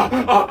 You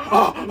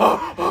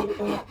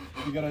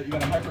gotta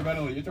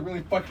hyperventilate. You have to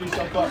really fuck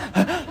yourself up.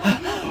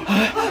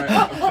 Alright,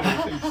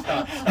 I'm kidding.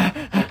 Stop.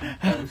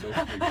 That was so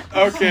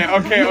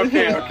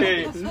freaky. Okay.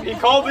 He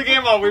called the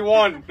game out. We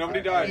won.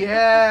 Nobody died.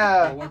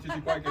 Yeah. 1, 2,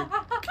 3, quiet game.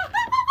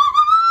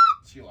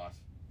 She lost.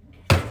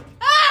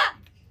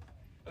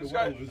 I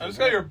just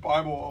got your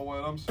Bible all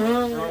wet. I'm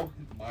sorry, bro.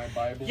 My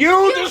Bible.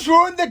 You just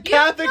ruined the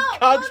Catholic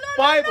cunt's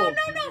Bible.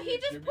 No, he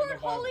Give just me the poured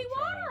Bible, holy child.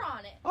 water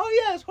on it. Oh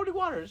yeah, it's holy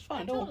water. It's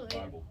fine. Yeah, Don't.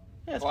 totally. Bible.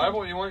 Yeah, it's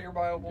Bible? You want your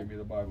Bible? Give me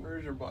the Bible.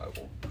 Where's your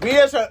Bible?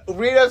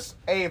 Read us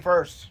a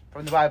verse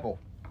from the Bible.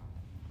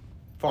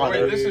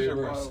 Father. Wait, this is your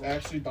Verse. Bible.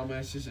 Actually,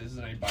 dumbass, this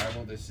isn't a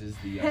Bible. This is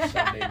the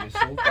Sunday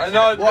Missal. I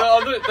know that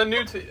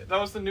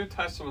was the New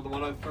Testament, the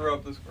one I threw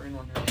up the screen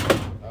on here.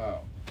 Oh.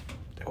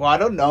 Well, I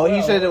don't know.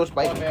 He said it was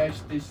Bible.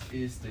 Dumbass, this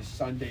is the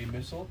Sunday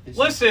Missal. This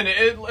Listen,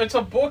 it's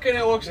a book and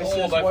it looks is,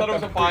 old. I thought it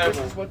was a This Bible.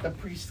 is what the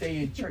priests say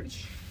in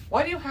church.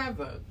 Why do you have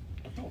that?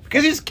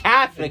 Because he's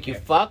Catholic, you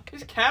fuck.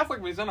 He's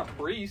Catholic, but he's not a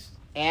priest.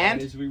 And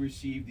as we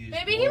receive these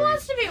Maybe he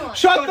wants to be one.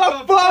 shut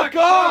the fuck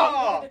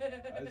up.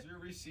 As we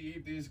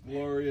receive these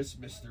glorious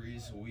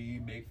mysteries, we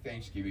make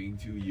thanksgiving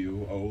to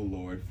you, O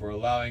Lord, for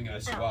allowing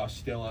us while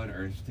still on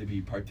earth to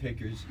be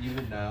partakers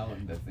even now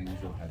in the things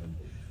of heaven.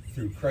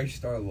 Through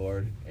Christ our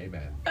Lord.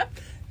 Amen.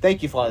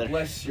 Thank you, Father.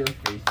 Bless your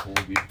faithful,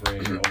 we pray,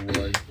 O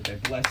Lord, with a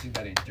blessing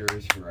that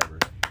endures forever.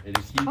 And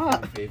to keep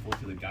them faithful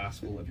to the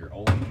gospel of your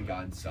only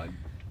begotten Son,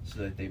 so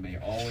that they may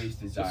always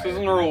desire This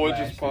isn't to a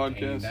religious last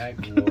attain podcast.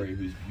 that glory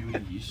whose beauty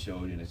he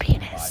showed in his own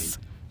body,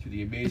 to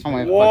the amazement Oh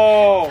my of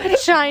Whoa!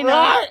 China.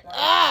 Ah! our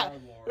Ah!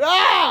 Lord.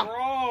 Ah!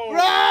 Bro!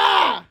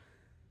 Ah!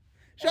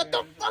 Shut the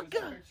Okay, fuck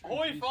this is a up. picture of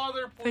Holy Jesus.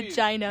 Father, please.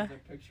 Vagina. This is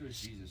a picture of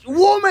Jesus.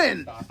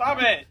 Woman!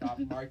 Stop it. Stop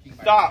marking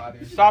my Stop.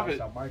 father's Stop house it.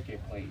 a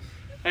marketplace.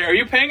 Hey, are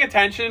you paying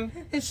attention?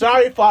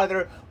 Sorry,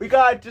 Father. We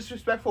got a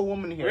disrespectful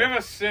woman We here. have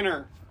a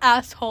sinner.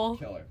 Asshole.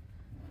 Killer.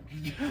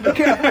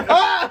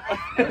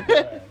 Ah!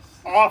 Yes.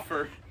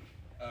 Offer.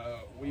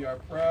 We are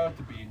proud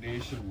to be a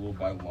nation ruled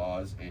by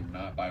laws and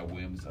not by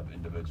whims of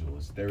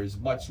individuals. There is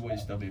much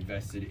wisdom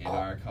invested in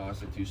our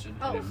Constitution.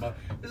 And in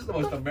this is the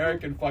most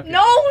American fucking...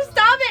 No,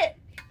 stop it.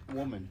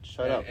 Woman,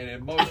 shut up. And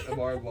in most of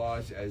our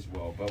laws as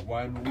well. But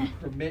when we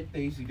permit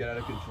things to get out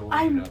of control,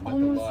 I'm we do not let the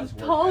almost laws as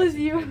work tall as as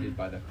you. intended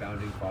by the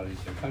founding fathers,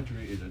 the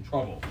country is in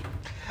trouble.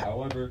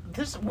 However,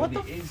 What with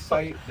the the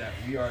insight that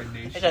we are a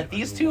nation... I got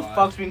these under two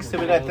laws fucks being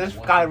stupid. I got this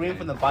prevails guy once reading again.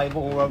 from the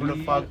Bible, whatever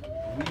the fuck.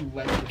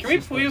 Can we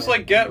please,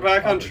 like, get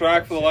back on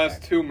track for the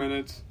last 2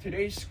 minutes?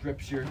 Today's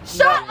scripture...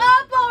 Shut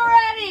up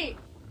already.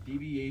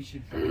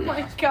 Deviation from Oh the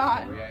my gospel,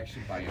 God. a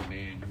reaction by a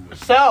man who was...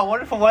 So,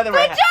 wonderful weather we're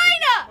having.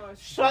 Vagina.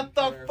 Shut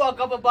the fuck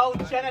up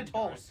about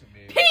genitals.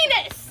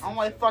 Penis. Oh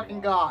my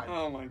fucking god.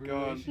 Oh my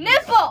god.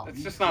 Nipple.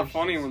 It's just not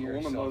funny when the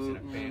woman does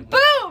it.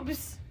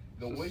 Boobs.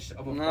 The wish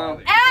of a No.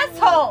 father.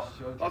 Asshole.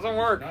 Doesn't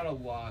work. Not a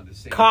law in the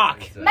same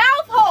Cock. sense that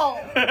Mouth hole.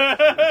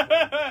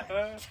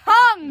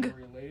 Tongue. we're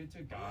related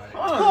to God.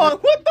 Oh,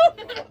 what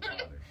the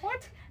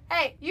What?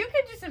 Hey, you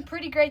can do some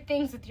pretty great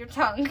things with your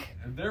tongue.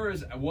 And there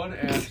is one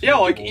action. Yeah,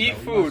 like rule eat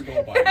that we must food.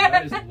 go by, and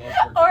that is love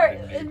for Or, God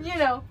and neighbors. you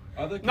know.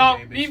 Other No,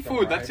 commandments eat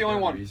food, that's the derive only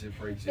their one. reason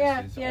for Yeah,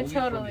 existence yeah, only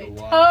from totally,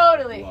 the law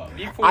totally. of love.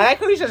 Eat food. I like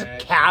how he's just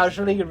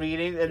casually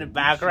reading in the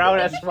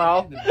background as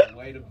well.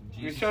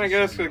 He's trying to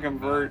get us to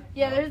convert.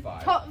 Yeah, there's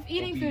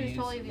eating food is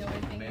totally the only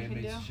thing you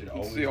can do.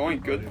 It's the only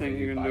good thing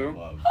you can do.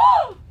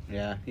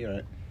 Yeah, you're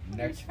right.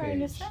 Next Trying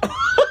to page. say.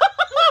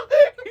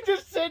 He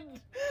just said.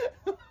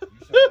 You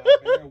shall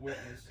not bear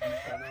witness. You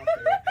shall not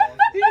bear false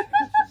witness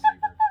against your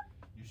neighbor.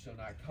 You shall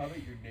not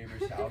covet your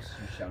neighbor's house.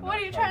 You shall not What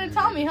are you covet trying to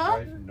your tell me, neighbor's huh?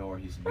 wife, nor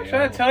his I'm not male,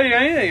 trying to tell you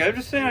anything. I'm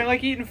just saying I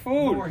like eating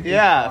nor food. his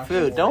Yeah, ox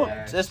food. or Don't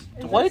ass, just.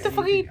 or What the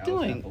fuck are you anything else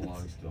that doing?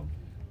 belongs to him.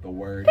 the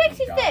word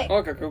Pixie of God. stick.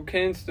 Look, a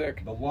cocaine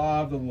stick. The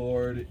law of the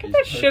Lord Get is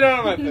that shit out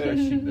of my perfect, face.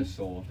 refreshing the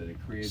soul that it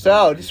creates.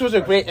 So, this was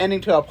a great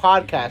ending to our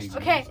podcast.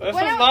 Okay. This is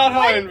When not how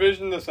I when-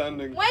 envisioned this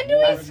ending. When do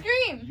we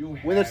scream? You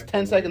When there's have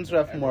 10 the seconds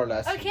words left, more or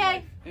less. everlasting Okay.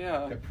 life.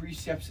 Yeah. The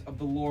precepts of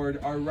the Lord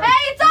are right.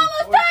 Hey, it's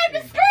almost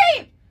time to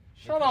scream!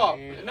 Shut up.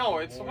 No,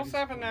 it's supposed to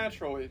happen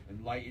naturally.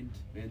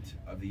 Enlightenment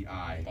of the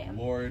eye. Damn.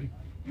 Lord,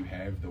 you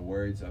have the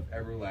words of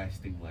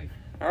everlasting life.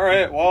 All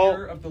right, The well,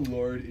 fear of the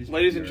Lord is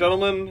ladies and pure.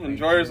 gentlemen,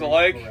 enjoyers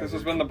alike, this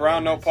has been the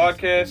Brown Note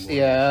Podcast.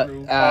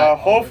 Yeah,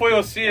 Hopefully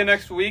we'll see you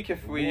next week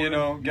if we,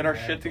 get our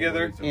shit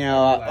together. You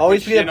know,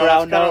 always be a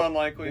brown it's kind of note.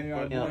 unlikely, They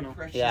are but, Yeah. you know.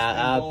 precious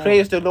Yeah, and gold,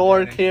 praise the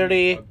Lord and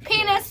clearly. of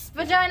Penis,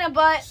 vagina,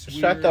 butt.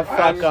 Shut the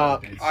fuck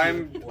up.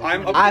 I'm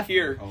up I- to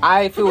here.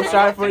 I feel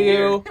sorry for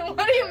you.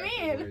 What do you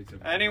mean?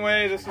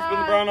 Anyway, this has been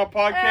the Brown Note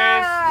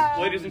Podcast.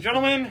 Ladies and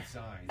gentlemen,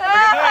 Signs. have a good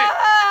night.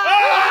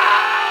 Ah!